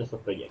participando en esos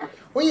proyectos.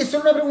 Oye,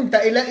 solo una pregunta,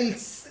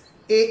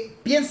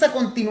 ¿piensa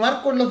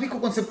continuar con los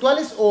discos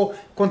conceptuales o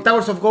con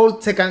Towers of Gold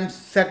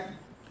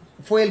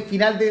fue el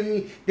final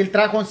del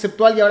trabajo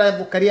conceptual y ahora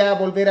buscaría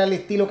volver al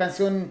estilo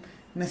canción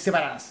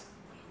separadas?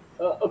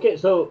 Okay,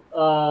 so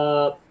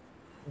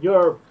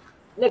your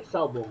next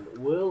album,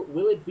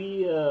 will it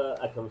be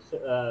a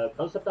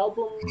concept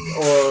album,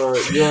 or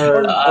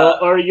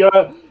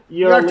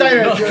you're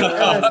tired?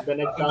 The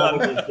next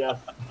album is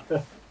just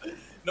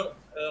no.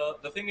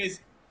 The thing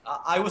is,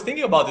 I was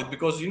thinking about it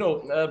because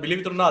believe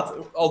it or not,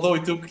 although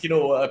it took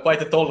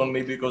quite a toll on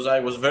me because I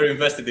was very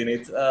invested in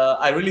it,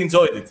 I really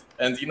enjoyed it,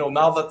 and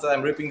now that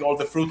I'm reaping all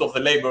the fruit of the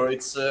labor,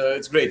 it's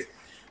great.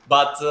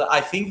 But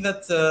I think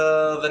that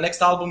the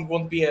next album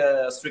won't be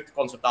a strict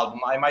concept album.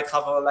 I might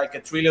have a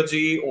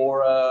trilogy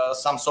or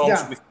some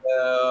songs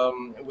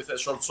with a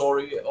short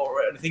story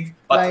or anything,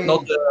 but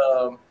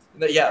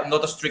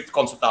not a strict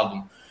concept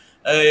album.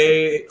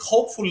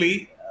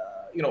 Hopefully,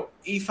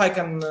 if I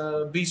can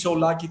be so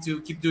lucky to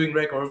keep doing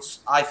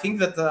records, I think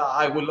that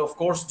I will, of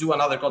course, do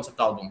another concept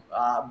album.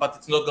 But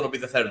it's not going to be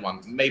the third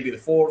one, maybe the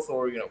fourth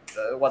or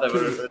whatever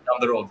down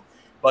the road.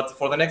 But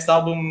for the next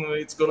album,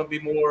 it's going to be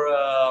more.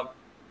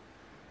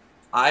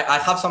 I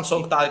have some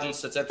song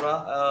titles,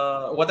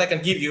 etc. What I can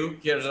give you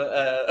here's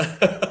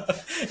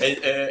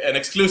an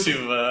exclusive,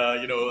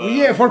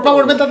 yeah, for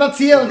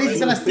powermetal.cl, this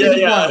is an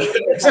exclusive one.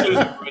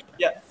 Exclusive.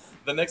 Yeah,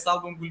 the next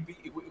album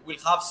will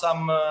have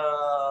some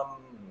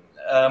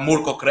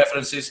Moorcock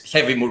references,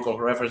 heavy Moorcock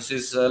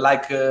references,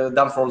 like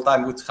Done for All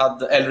Time, which had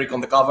Elric on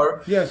the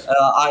cover. Yes.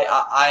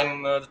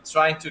 I'm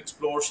trying to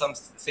explore some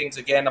things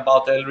again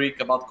about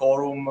Elric, about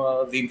Quorum,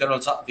 the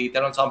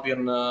Eternal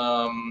Champion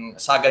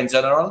saga in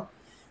general.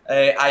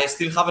 I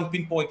still haven't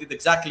pinpointed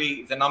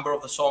exactly the number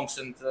of the songs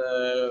and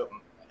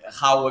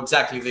how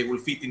exactly they will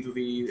fit into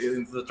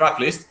the track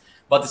list,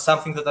 but it's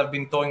something that I've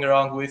been toying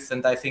around with,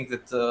 and I think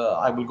that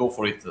I will go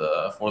for it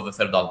for the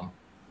third album.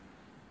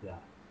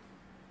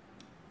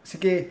 Así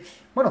que,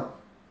 bueno,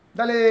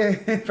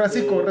 dale,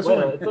 Francisco, resumen.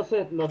 Bueno,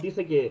 entonces nos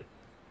dice que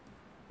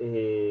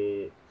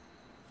el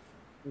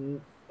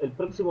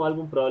próximo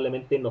álbum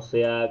probablemente no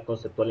sea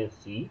conceptual en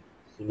sí,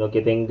 sino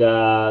que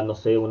tenga, no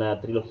sé,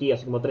 una trilogía,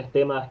 así como 3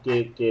 temas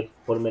que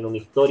formen una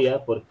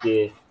historia,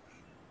 porque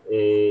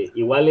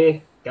igual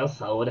es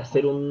cansador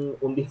hacer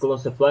un disco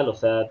conceptual, o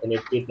sea,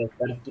 tener que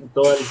pensar que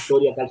toda la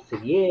historia calce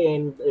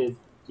bien,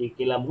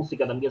 que la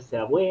música también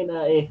sea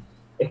buena, es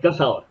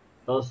cansador.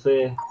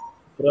 Entonces,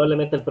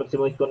 probablemente el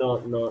próximo disco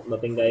no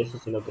tenga eso,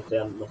 sino que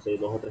sean, no sé,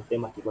 2 o 3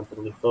 temas que cuenten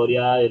una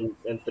historia,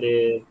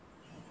 entre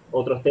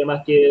otros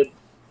temas que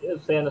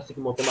sean así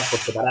como temas por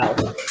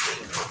separado.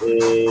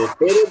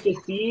 Pero que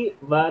sí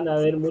van a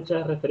haber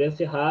muchas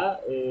referencias a...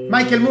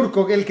 Michael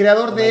Moorcock, el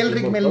creador de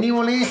Elric,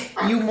 Melnibone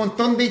y un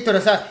montón de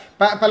historias. O sea,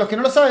 para los que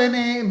no lo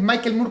saben,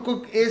 Michael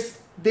Moorcock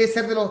debe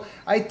ser de los...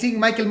 I think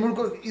Michael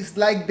Moorcock is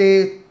like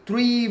the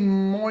 3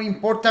 more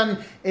important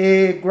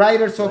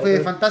writers of a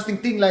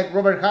fantastic thing, like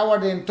Robert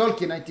Howard and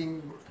Tolkien, I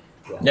think.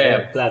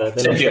 Claro,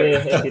 de los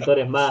 3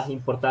 escritores más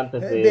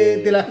importantes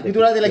de la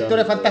escritura de la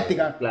historia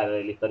fantástica. Claro,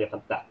 de la historia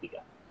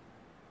fantástica.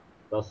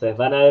 Entonces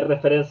van a haber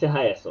referencias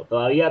a eso.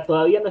 Todavía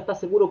no está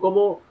seguro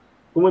cómo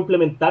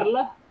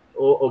implementarlas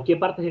o qué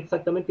partes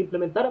exactamente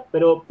implementar,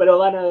 pero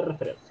van a haber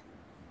referencias.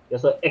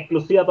 Eso es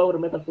exclusiva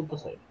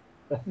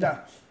powermetal.cl.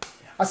 Ya.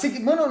 Así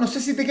que, bueno, no sé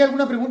si te queda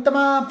alguna pregunta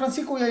más,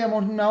 Francisco, ya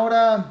llevamos una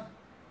hora.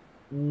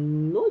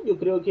 No, yo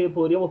creo que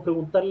podríamos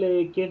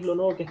preguntarle qué es lo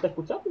nuevo que está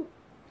escuchando.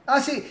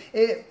 Sí,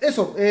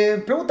 eso,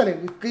 pregúntale,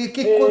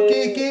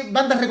 ¿qué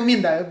bandas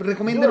recomienda?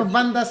 Recomiéndanos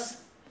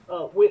bandas.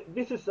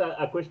 This is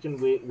a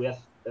question we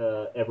ask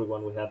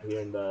everyone we have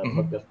here in the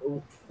podcast.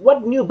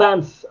 What new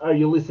bands are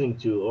you listening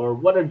to, or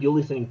what are you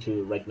listening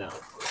to right now?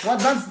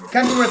 What bands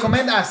can you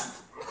recommend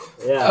us?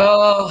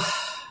 Yeah.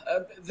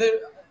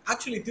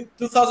 Actually,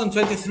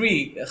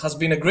 2023 has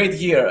been a great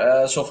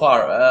year so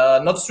far.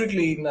 Not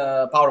strictly in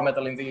power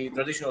metal in the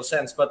traditional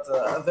sense, but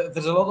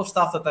there's a lot of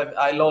stuff that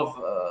I love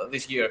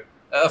this year.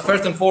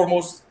 First and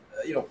foremost,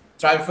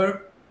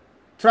 Triumpher.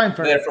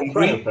 They're from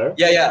Greece.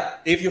 Yeah.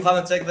 If you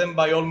haven't checked them,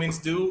 by all means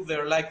do.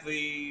 They're like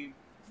I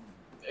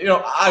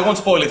won't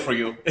spoil it for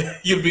you.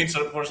 You'll be in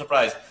for a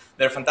surprise.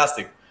 They're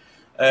fantastic.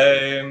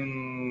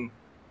 There's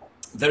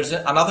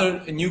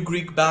another new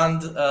Greek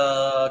band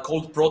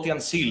called Protean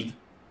Sealed.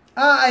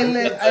 I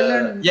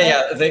learned.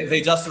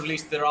 They just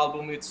released their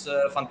album. It's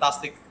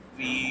fantastic.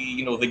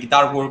 The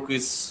guitar work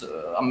is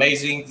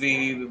amazing.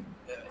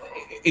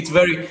 It's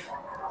very.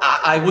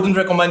 I wouldn't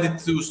recommend it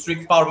to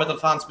strict power metal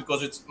fans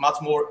because it's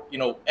much more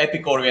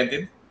epic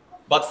oriented.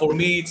 But for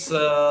me, it's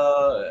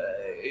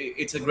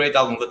a great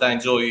album that I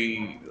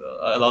enjoy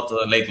a lot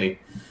lately.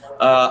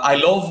 I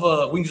love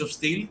Wings of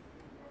Steel.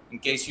 In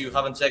case you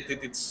haven't checked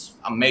it, it's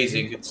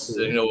amazing. It's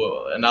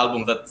an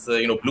album that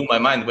blew my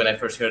mind when I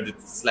first heard it.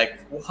 It's like,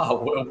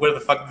 wow, where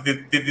the fuck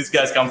did these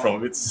guys come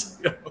from? It's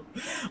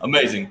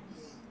amazing.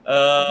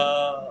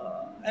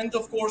 And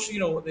of course,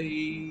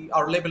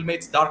 our label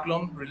mates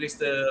Darklon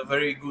released a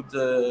very good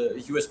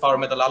US power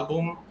metal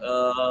album.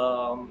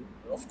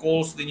 Of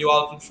course, the new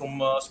albums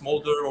from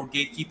Smolder or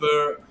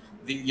Gatekeeper,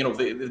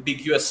 the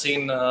big US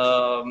scene,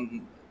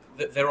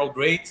 they're all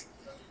great.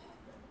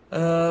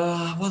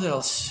 What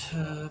else?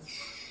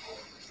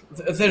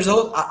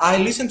 I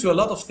listen to a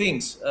lot of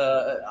things.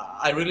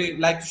 I really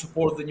like to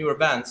support the newer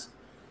bands,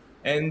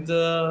 and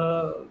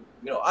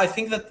I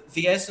think that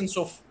the essence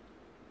of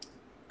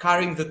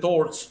carrying the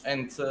torch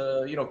and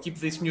keep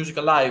this music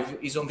alive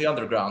is on the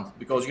underground,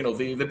 because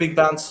the big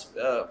bands.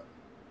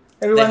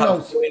 Everyone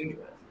knows.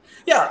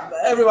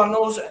 Everyone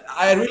knows.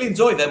 I really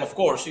enjoy them, of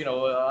course.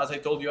 As I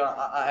told you,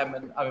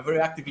 I'm a very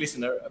active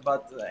listener,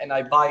 and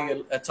I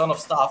buy a ton of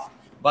stuff.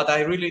 But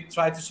I really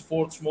try to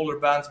support smaller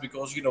bands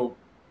because,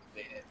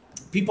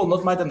 people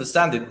not might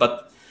understand it,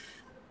 but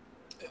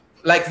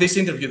like this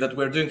interview that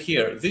we're doing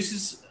here, this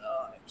is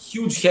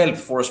huge help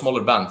for a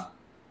smaller band.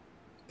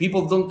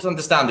 People don't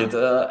understand it.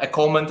 A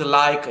comment, a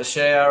like, a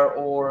share,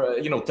 or,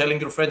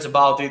 telling your friends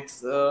about it,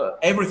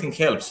 everything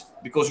helps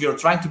because you're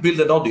trying to build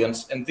an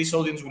audience, and this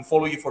audience will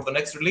follow you for the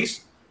next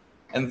release.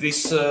 And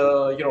this,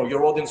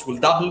 your audience will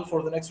double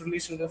for the next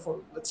release,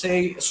 let's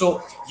say.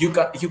 So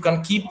you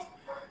can keep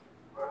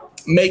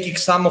making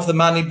some of the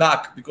money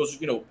back because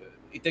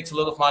it takes a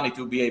lot of money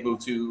to be able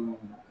to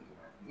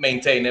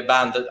maintain a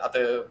band at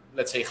a,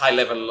 let's say, high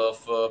level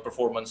of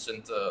performance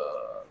and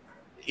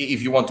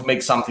if you want to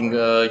make something,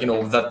 you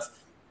know, that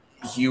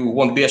you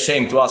won't be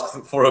ashamed to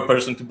ask for a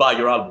person to buy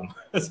your album.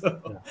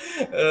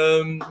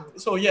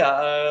 So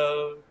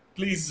yeah,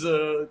 please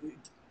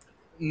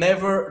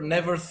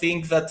never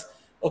think that,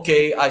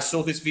 okay, I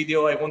saw this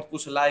video, I won't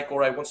push a like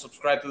or I won't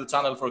subscribe to the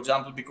channel, for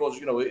example, because,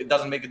 you know, it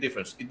doesn't make a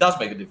difference. It does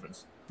make a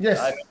difference. Yes.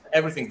 I mean,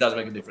 everything does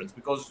make a difference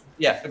because,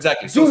 yeah,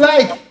 exactly. Do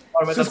like,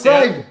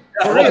 subscribe.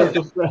 For real.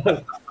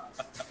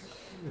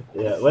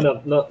 Yeah,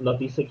 bueno, nos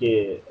dice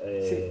que...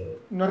 sí.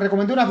 Nos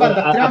recomendó unas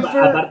bandas.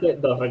 Aparte,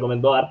 nos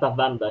recomendó hartas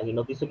bandas y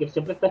nos dice que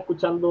siempre está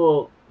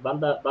escuchando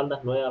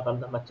bandas nuevas,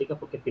 bandas más chicas,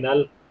 porque al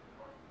final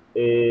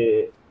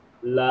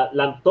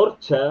la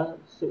antorcha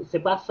se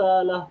pasa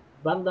a las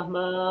bandas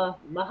más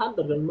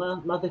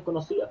underground, más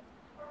desconocidas.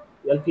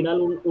 Y al final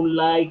un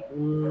like,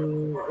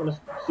 una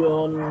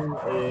suscripción,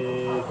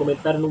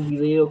 comentar en un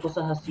video,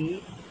 cosas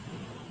así,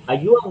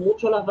 ayudan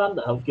mucho a las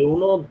bandas, aunque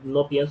uno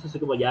no piense así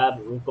como ya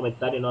un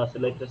comentario no hace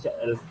la diferencia,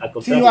 al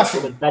contrario, sí,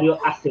 el comentario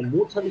hace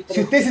mucha diferencia.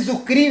 Si usted se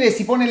suscribe,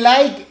 si pone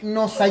like,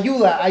 nos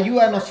ayuda a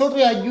nosotros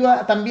y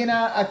ayuda también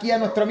aquí a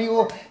nuestro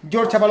amigo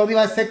George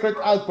Apalodimas, SACRED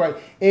OUTCRY.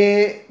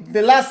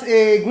 The Last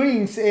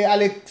Greens,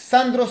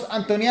 Alexandros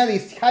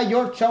Antoniadis, Hi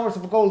George, Showers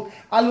of Gold,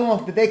 Album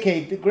of the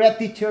Decade, Great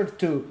Teacher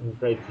 2.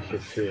 Great Teacher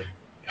 2.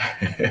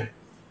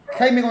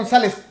 Jaime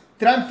González,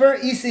 Transfer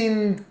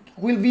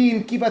will be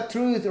in Keep a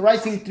Truth,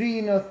 Rising 3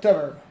 in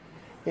October.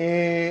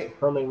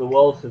 Forming the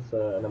Walls is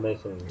an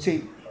amazing...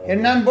 Sí.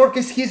 Hernán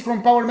Borges, he's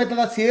from Power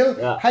Metal.cl.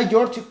 Yeah. Hi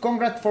George,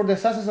 congrats for the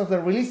success of the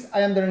release.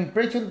 I am the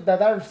impression that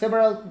there are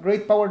several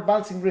great power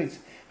bands in Greece.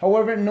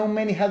 However, no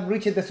many have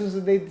reached the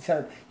success they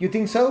deserve. You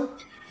think so?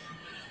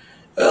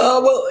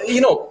 Well,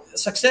 you know,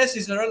 success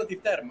is a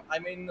relative term. I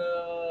mean...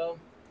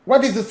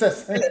 What is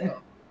success?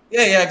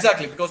 yeah,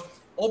 exactly. Because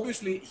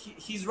obviously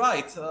he's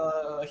right.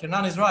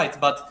 Hernan is right,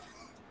 but...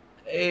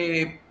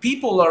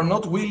 people are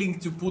not willing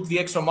to put the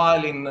extra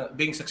mile in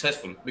being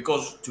successful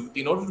because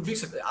in order to be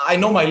successful, I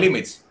know my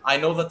limits. I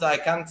know that I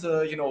can't,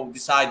 you know,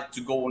 decide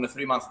to go on a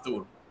 3-month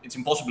tour. It's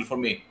impossible for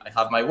me. I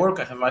have my work,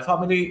 I have my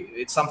family.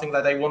 It's something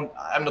that I'm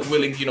not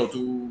willing, you know,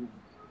 to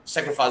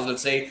sacrifice,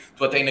 let's say,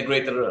 to attain a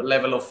greater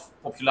level of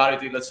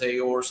popularity, let's say,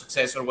 or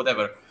success or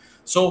whatever.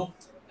 So,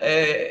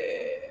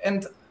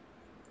 and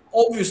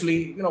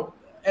obviously, you know,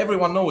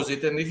 everyone knows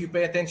it. And if you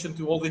pay attention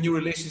to all the new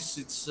releases,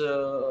 it's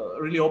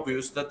really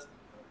obvious that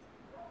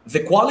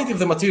the quality of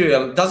the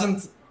material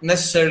doesn't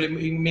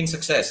necessarily mean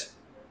success.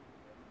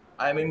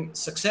 I mean,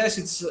 success,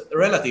 it's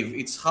relative.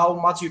 It's how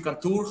much you can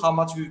tour, how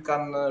much you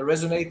can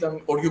resonate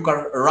on, or you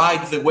can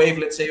ride the wave,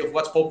 let's say, of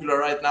what's popular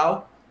right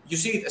now. You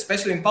see it,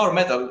 especially in power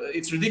metal,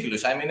 it's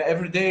ridiculous. I mean,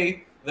 every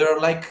day there are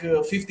like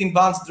 15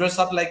 bands dressed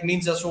up like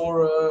ninjas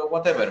or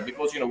whatever,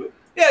 because, you know,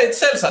 yeah, it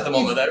sells at the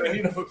moment. I mean,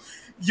 you know,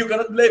 you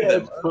cannot blame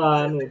them. It's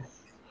fun.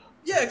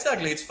 Yeah,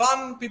 exactly. It's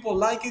fun. People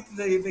like it.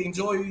 They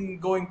enjoy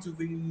going to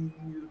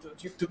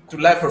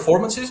live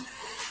performances,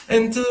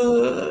 and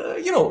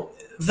you know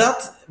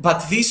that.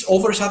 But this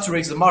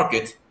oversaturates the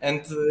market,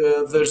 and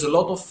there's a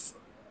lot of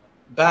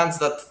bands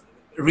that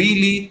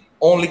really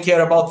only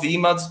care about the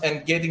image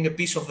and getting a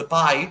piece of the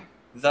pie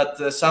that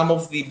some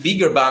of the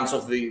bigger bands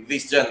of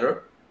this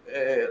genre,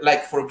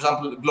 like for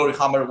example, Glory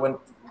Hammer,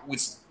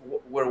 which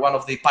were one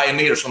of the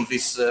pioneers on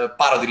this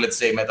parody, let's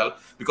say, metal,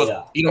 because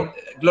you know,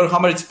 Glory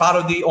Hammer, it's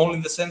parody only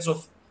in the sense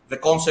of the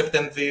concept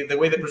and the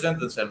way they present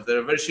themselves. They're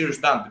a very serious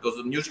band because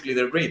musically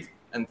they're great,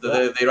 and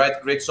they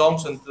write great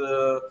songs, and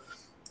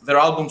their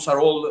albums are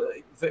all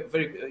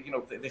very, you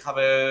know, they have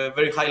a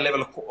very high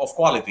level of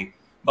quality.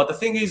 But the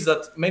thing is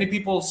that many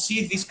people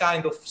see this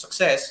kind of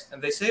success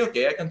and they say,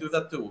 okay, I can do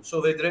that too.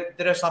 So they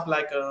dress up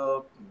like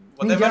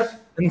whatever.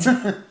 They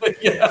dress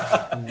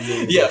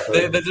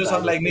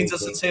up like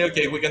ninjas and say,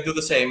 okay, we can do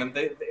the same. And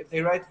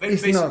they write very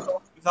basic songs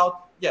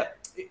without,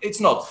 it's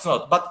not.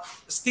 But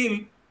still,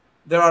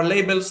 there are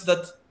labels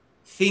that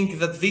think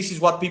that this is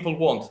what people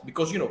want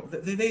because, you know,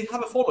 they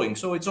have a following.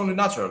 So it's only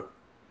natural.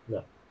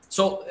 Yeah.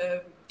 So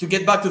to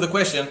get back to the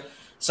question,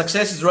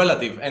 success is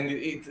relative and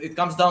it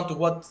comes down to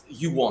what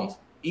you want.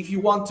 If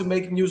you want to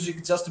make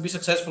music just to be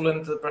successful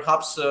and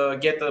perhaps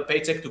get a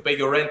paycheck to pay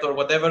your rent or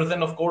whatever,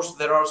 then of course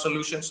there are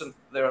solutions and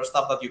there are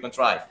stuff that you can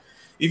try.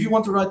 If you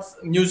want to write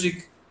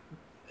music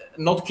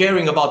not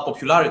caring about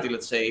popularity,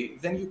 let's say,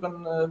 then you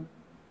can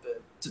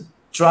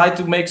try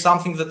to make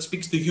something that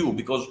speaks to you.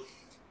 Because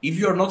if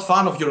you're not a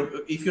fan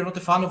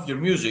of your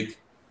music,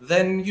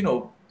 then, you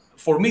know,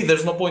 for me,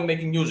 there's no point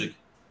making music.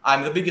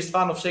 I'm the biggest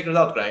fan of Sacred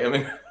Outcry. I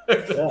mean,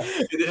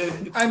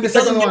 I'm the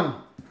second one.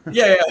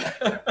 Yeah.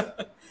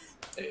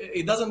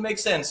 It doesn't make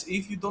sense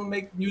if you don't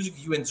make music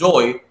you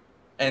enjoy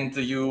and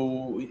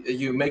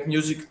you make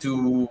music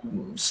to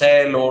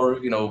sell or,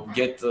 you know,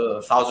 get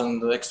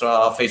 1,000 extra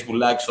Facebook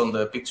likes on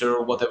the picture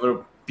or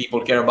whatever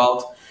people care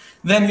about,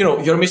 then, you know,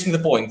 you're missing the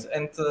point.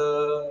 And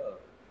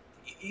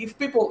if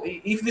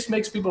this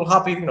makes people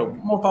happy, you know,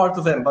 more power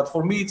to them. But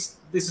for me,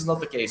 this is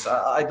not the case.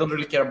 I don't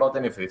really care about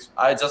any of it.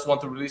 I just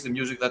want to release the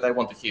music that I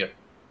want to hear.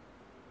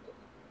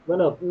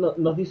 Bueno,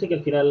 nos dice que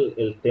al final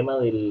el tema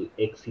del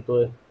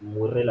éxito es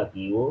muy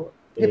relativo.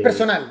 Es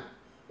personal.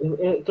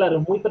 Claro,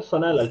 es muy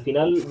personal. Al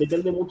final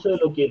depende mucho de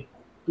lo que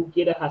tú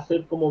quieras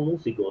hacer como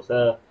músico. O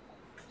sea,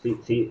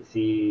 si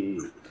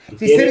Si ser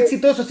quieres,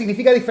 exitoso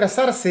significa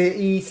disfrazarse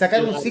y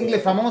sacar un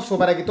single claro, famoso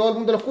para que todo el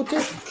mundo lo escuche,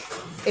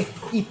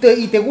 y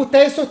te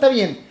gusta eso, está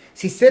bien.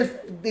 Si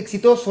ser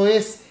exitoso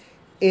es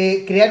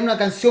crear una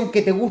canción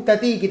que te gusta a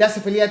ti y que te hace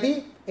feliz a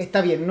ti,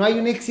 está bien. No hay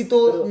un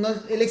éxito, pero,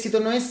 el éxito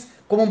no es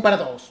común para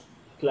todos.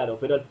 claro,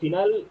 pero al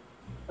final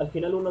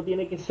uno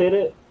tiene que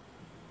ser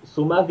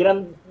su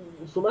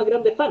su más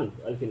grande fan,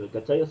 al final,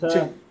 ¿cachai? O Sí,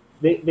 sea,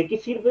 de qué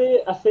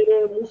sirve hacer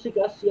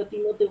música si a ti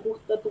no te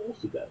gusta tu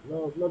música?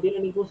 No tiene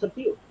ningún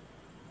sentido.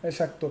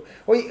 exacto.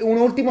 Oye,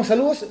 unos últimos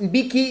saludos.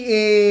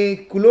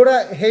 Vicky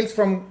Culora hails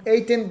from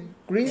Athens,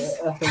 Greece.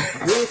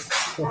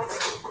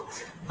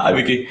 Hi,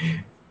 Vicky.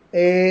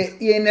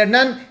 Ian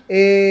Hernan,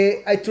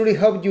 I truly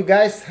hope you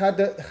guys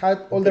had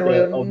all the All the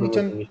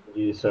recognition. recognition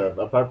you deserve.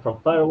 Apart from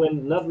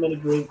Firewind, not many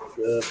Greek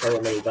power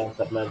metal bands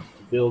have managed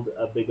to build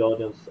a big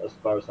audience as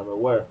far as I'm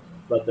aware,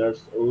 but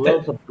there's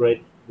lots of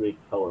great Greek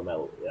power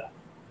metal, yeah.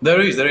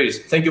 There is.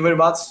 Thank you very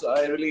much.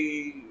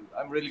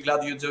 I'm really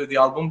glad you enjoyed the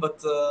album.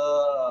 But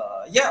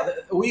yeah,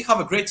 we have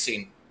a great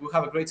scene.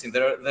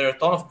 There are a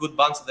ton of good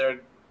bands. There are a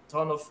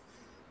ton of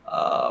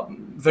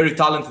very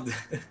talented.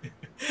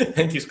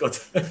 Thank you, Scott.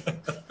 There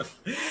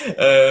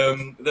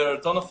are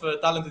a ton of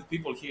talented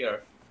people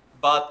here,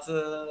 but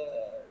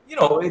you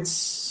know,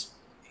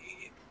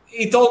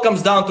 it all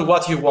comes down to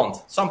what you want.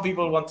 Some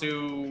people want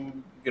to,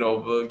 you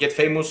know, get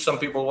famous. Some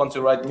people want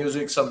to write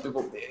music. Some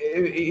people,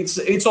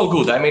 it's all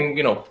good. I mean,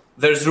 you know,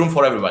 there's room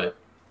for everybody.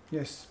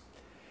 Yes.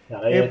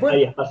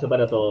 Hay espacio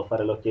para todos,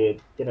 para los que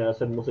quieran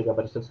hacer música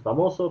para hacerse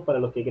famosos, para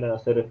los que quieran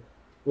hacer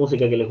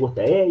música que les guste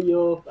a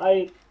ellos,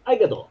 hay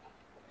de todo.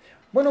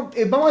 Bueno,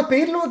 vamos a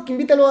despedirlo, que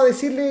invítalo a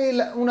decirle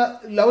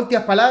las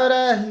últimas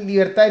palabras,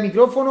 libertad de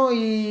micrófono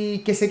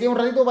y que se quede un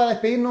ratito para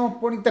despedirnos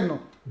por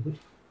interno.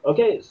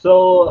 Okay,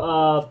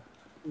 so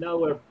now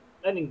we're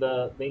ending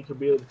the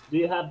interview. Do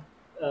you have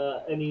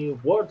any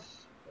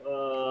words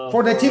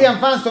For the Chilean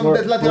fans, from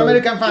the Latin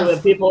American fans, the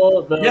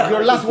people,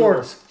 your last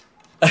words.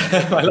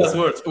 My last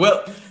words.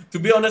 Well, to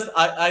be honest,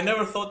 I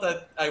never thought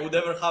that I would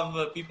ever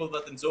have people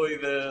that enjoy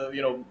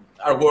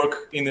our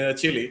work in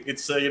Chile.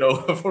 It's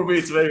for me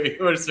it's very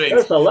very strange.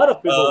 There's a lot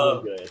of people who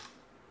enjoy it.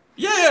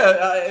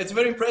 Yeah, it's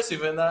very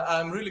impressive, and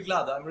I'm really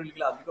glad.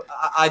 Because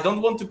I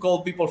don't want to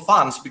call people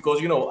fans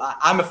because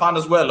I'm a fan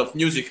as well of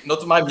music,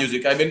 not my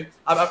music. I mean,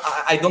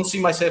 I don't see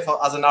myself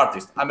as an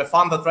artist. I'm a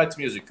fan that writes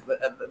music.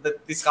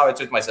 This is how I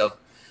treat myself.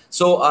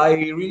 So I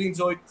really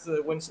enjoyed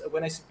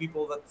when I see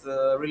people that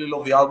really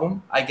love the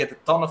album. I get a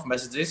ton of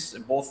messages,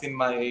 both in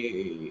my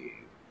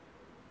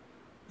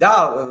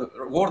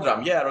War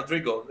Drum. Yeah,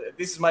 Rodrigo.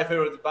 This is my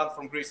favorite band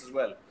from Greece as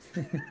well.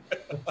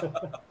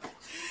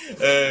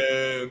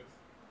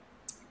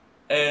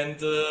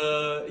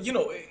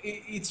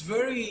 It's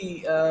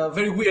very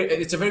weird.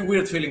 It's a very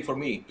weird feeling for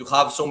me to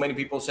have so many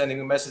people sending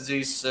me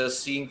messages,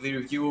 seeing the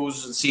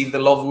reviews, seeing the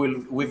love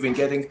we've been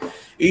getting.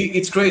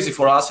 It's crazy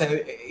for us,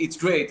 and it's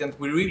great, and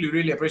we really,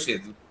 really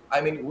appreciate it.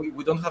 I mean,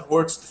 we don't have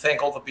words to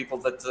thank all the people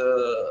that.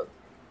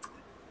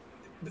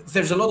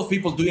 There's a lot of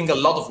people doing a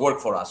lot of work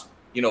for us,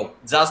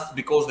 just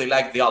because they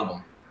like the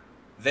album.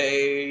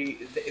 They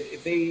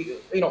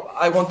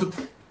I want to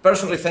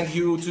personally thank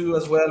you too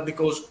as well,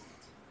 because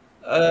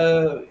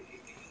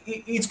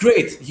it's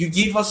great. You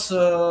give us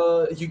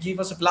a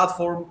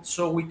platform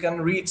so we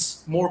can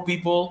reach more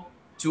people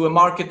to a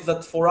market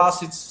that for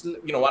us it's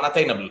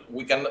unattainable.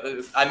 We can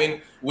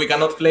we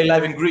cannot play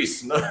live in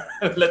Greece,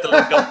 let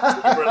alone come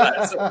to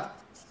live.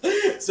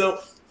 So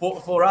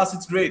for us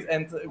it's great,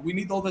 and we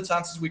need all the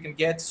chances we can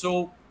get.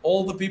 So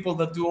all the people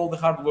that do all the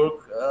hard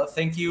work,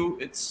 thank you.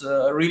 It's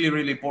really,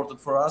 really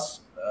important for us,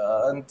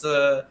 and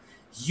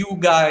you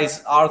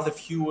guys are the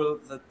fuel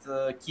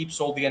that keeps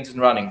all the engine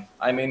running.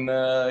 I mean,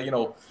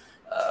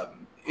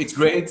 it's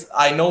great.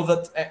 I know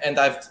that, and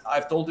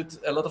I've told it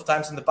a lot of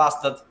times in the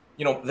past that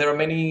there are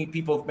many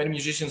people, many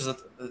musicians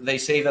that they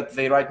say that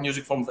they write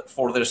music for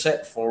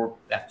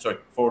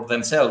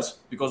themselves,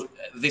 because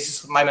this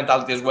is my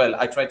mentality as well.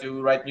 I try to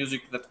write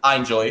music that I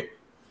enjoy,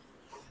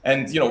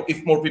 and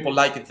if more people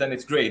like it, then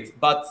it's great.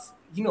 But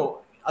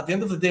at the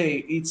end of the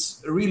day,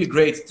 it's really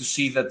great to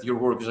see that your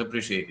work is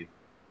appreciated.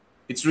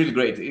 It's really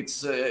great.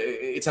 It's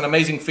an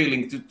amazing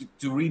feeling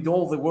to read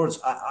all the words.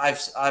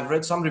 I've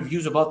read some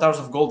reviews about Towers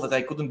of Gold that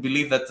I couldn't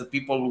believe that the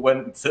people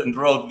went and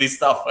wrote this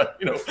stuff.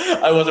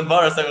 I was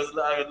embarrassed. I was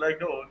like,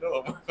 no,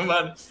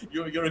 man,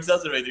 you're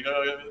exaggerating.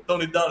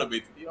 Tone it down a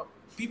bit.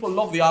 People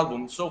love the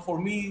album, so for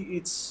me,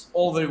 it's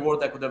all the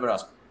reward I could ever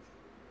ask.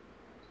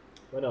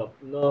 Bueno,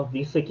 nos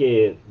dice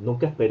que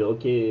nunca esperó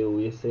que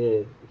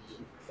hubiese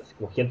así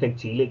como gente en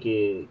Chile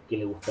que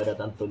le gustara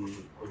tanto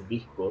el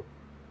disco.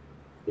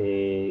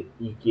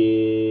 Y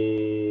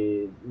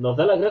que nos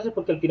da las gracias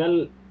porque al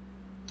final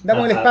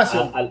damos el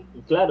espacio.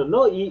 Claro,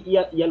 ¿no? Y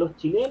a los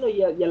chilenos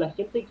y a la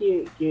gente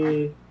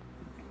que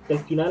al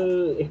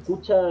final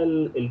escucha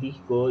el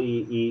disco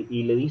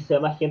y le dice a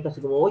más gente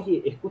así como,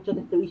 oye, escúchate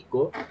este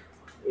disco,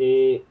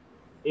 es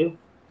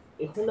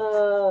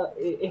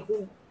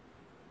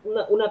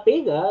una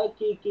pega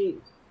que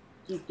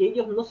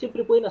ellos no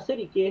siempre pueden hacer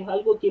y que es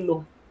algo que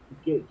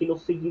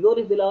los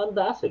seguidores de la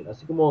banda hacen,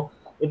 así como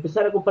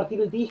empezar a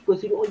compartir el disco,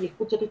 decir, oye,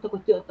 escúchate esta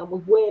cuestión, está muy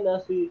buena,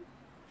 así,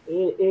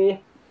 es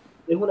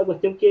una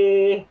cuestión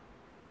que es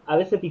a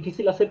veces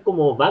difícil hacer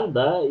como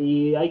banda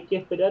y hay que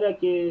esperar a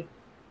que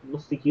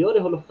los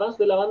seguidores o los fans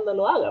de la banda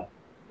lo hagan.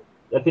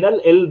 Y al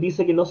final él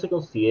dice que no se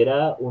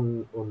considera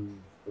un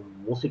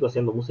músico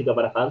haciendo música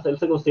para fans, él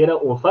se considera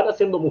un fan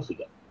haciendo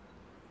música.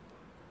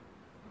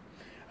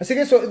 Así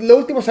que eso, los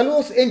últimos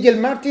saludos. Angel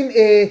Martin,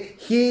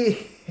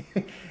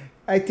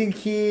 I think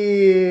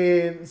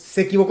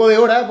se equivocó de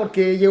hora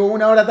porque llegó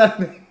una hora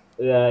tarde.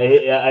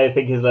 Yeah, I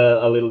think he's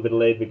a little bit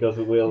late because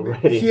we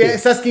already... He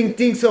is asking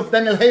things of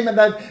Daniel Heyman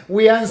that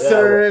we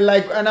answered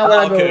like an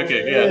hour ago.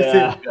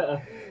 Yeah.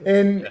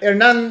 And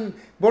Hernan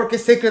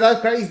Borges' Sacred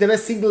Outcry is the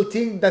best single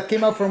thing that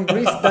came out from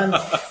Greece than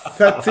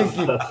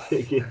Tzatziki.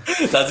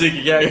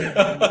 Tzatziki,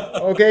 yeah.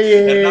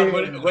 Okay.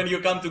 When you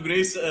come to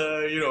Greece,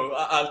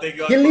 I'll take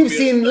you out. He lives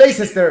in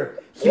Leicester.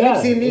 He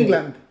lives in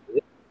England.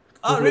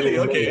 Ah, really?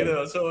 Okay.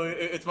 So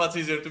it's much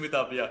easier to meet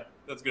up. Yeah,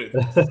 that's great.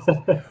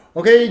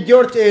 Ok,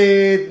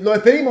 George, lo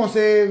despedimos.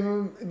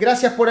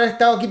 Gracias por haber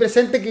estado aquí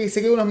presente, que se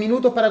quede unos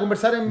minutos para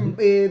conversar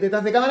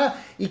detrás de cámara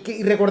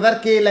y recordar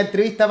que la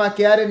entrevista va a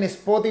quedar en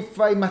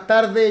Spotify más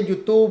tarde,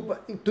 YouTube,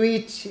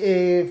 Twitch,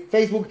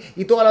 Facebook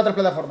y todas las otras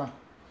plataformas.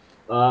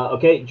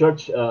 Okay,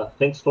 George,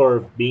 thanks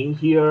for being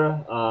here.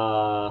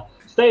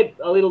 Stay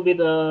a little bit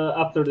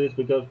after this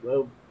because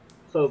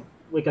so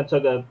we can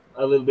talk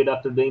a little bit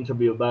after the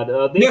interview. But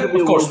the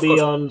interview will be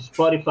on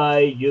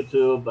Spotify,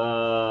 YouTube,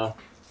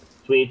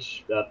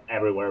 Twitch,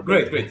 everywhere.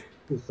 Great.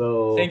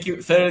 So thank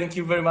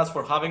you very much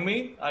for having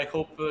me. I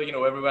hope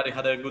everybody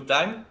had a good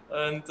time,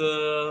 and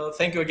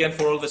thank you again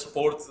for all the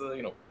support.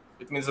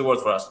 It means the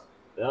world for us.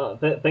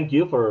 Thank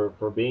you for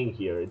being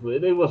here. It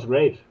was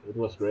great. It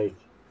was great.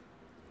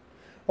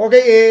 Ok,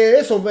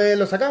 eso,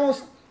 lo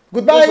sacamos.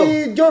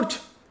 Goodbye, George.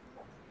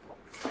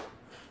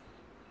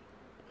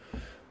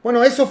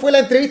 Bueno, eso fue la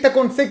entrevista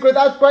con Sacred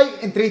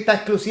Outcry, entrevista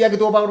exclusiva que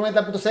tuvo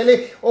PowerMetal.cl.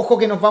 Ojo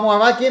que nos vamos a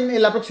Backend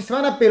en la próxima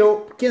semana,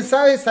 pero quién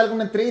sabe, salga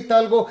una entrevista o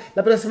algo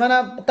la próxima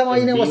semana. Estamos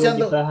ahí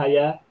negociando.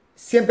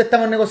 Siempre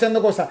estamos negociando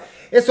cosas.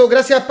 Eso,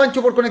 gracias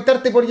Pancho por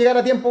conectarte, por llegar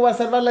a tiempo para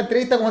salvar la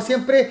entrevista como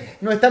siempre.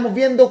 Nos estamos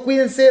viendo,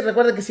 cuídense.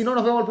 Recuerden que si no,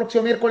 nos vemos el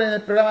próximo miércoles en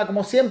el programa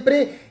como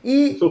siempre.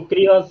 Y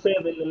suscríbanse,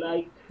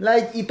 denle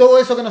like y todo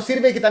eso que nos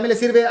sirve y que también le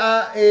sirve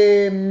a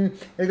el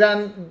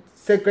gran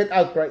Sacred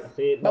Outcry.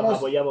 Sí, nos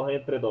apoyamos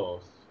entre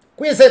todos.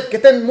 Cuídense, que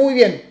estén muy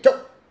bien. Chau.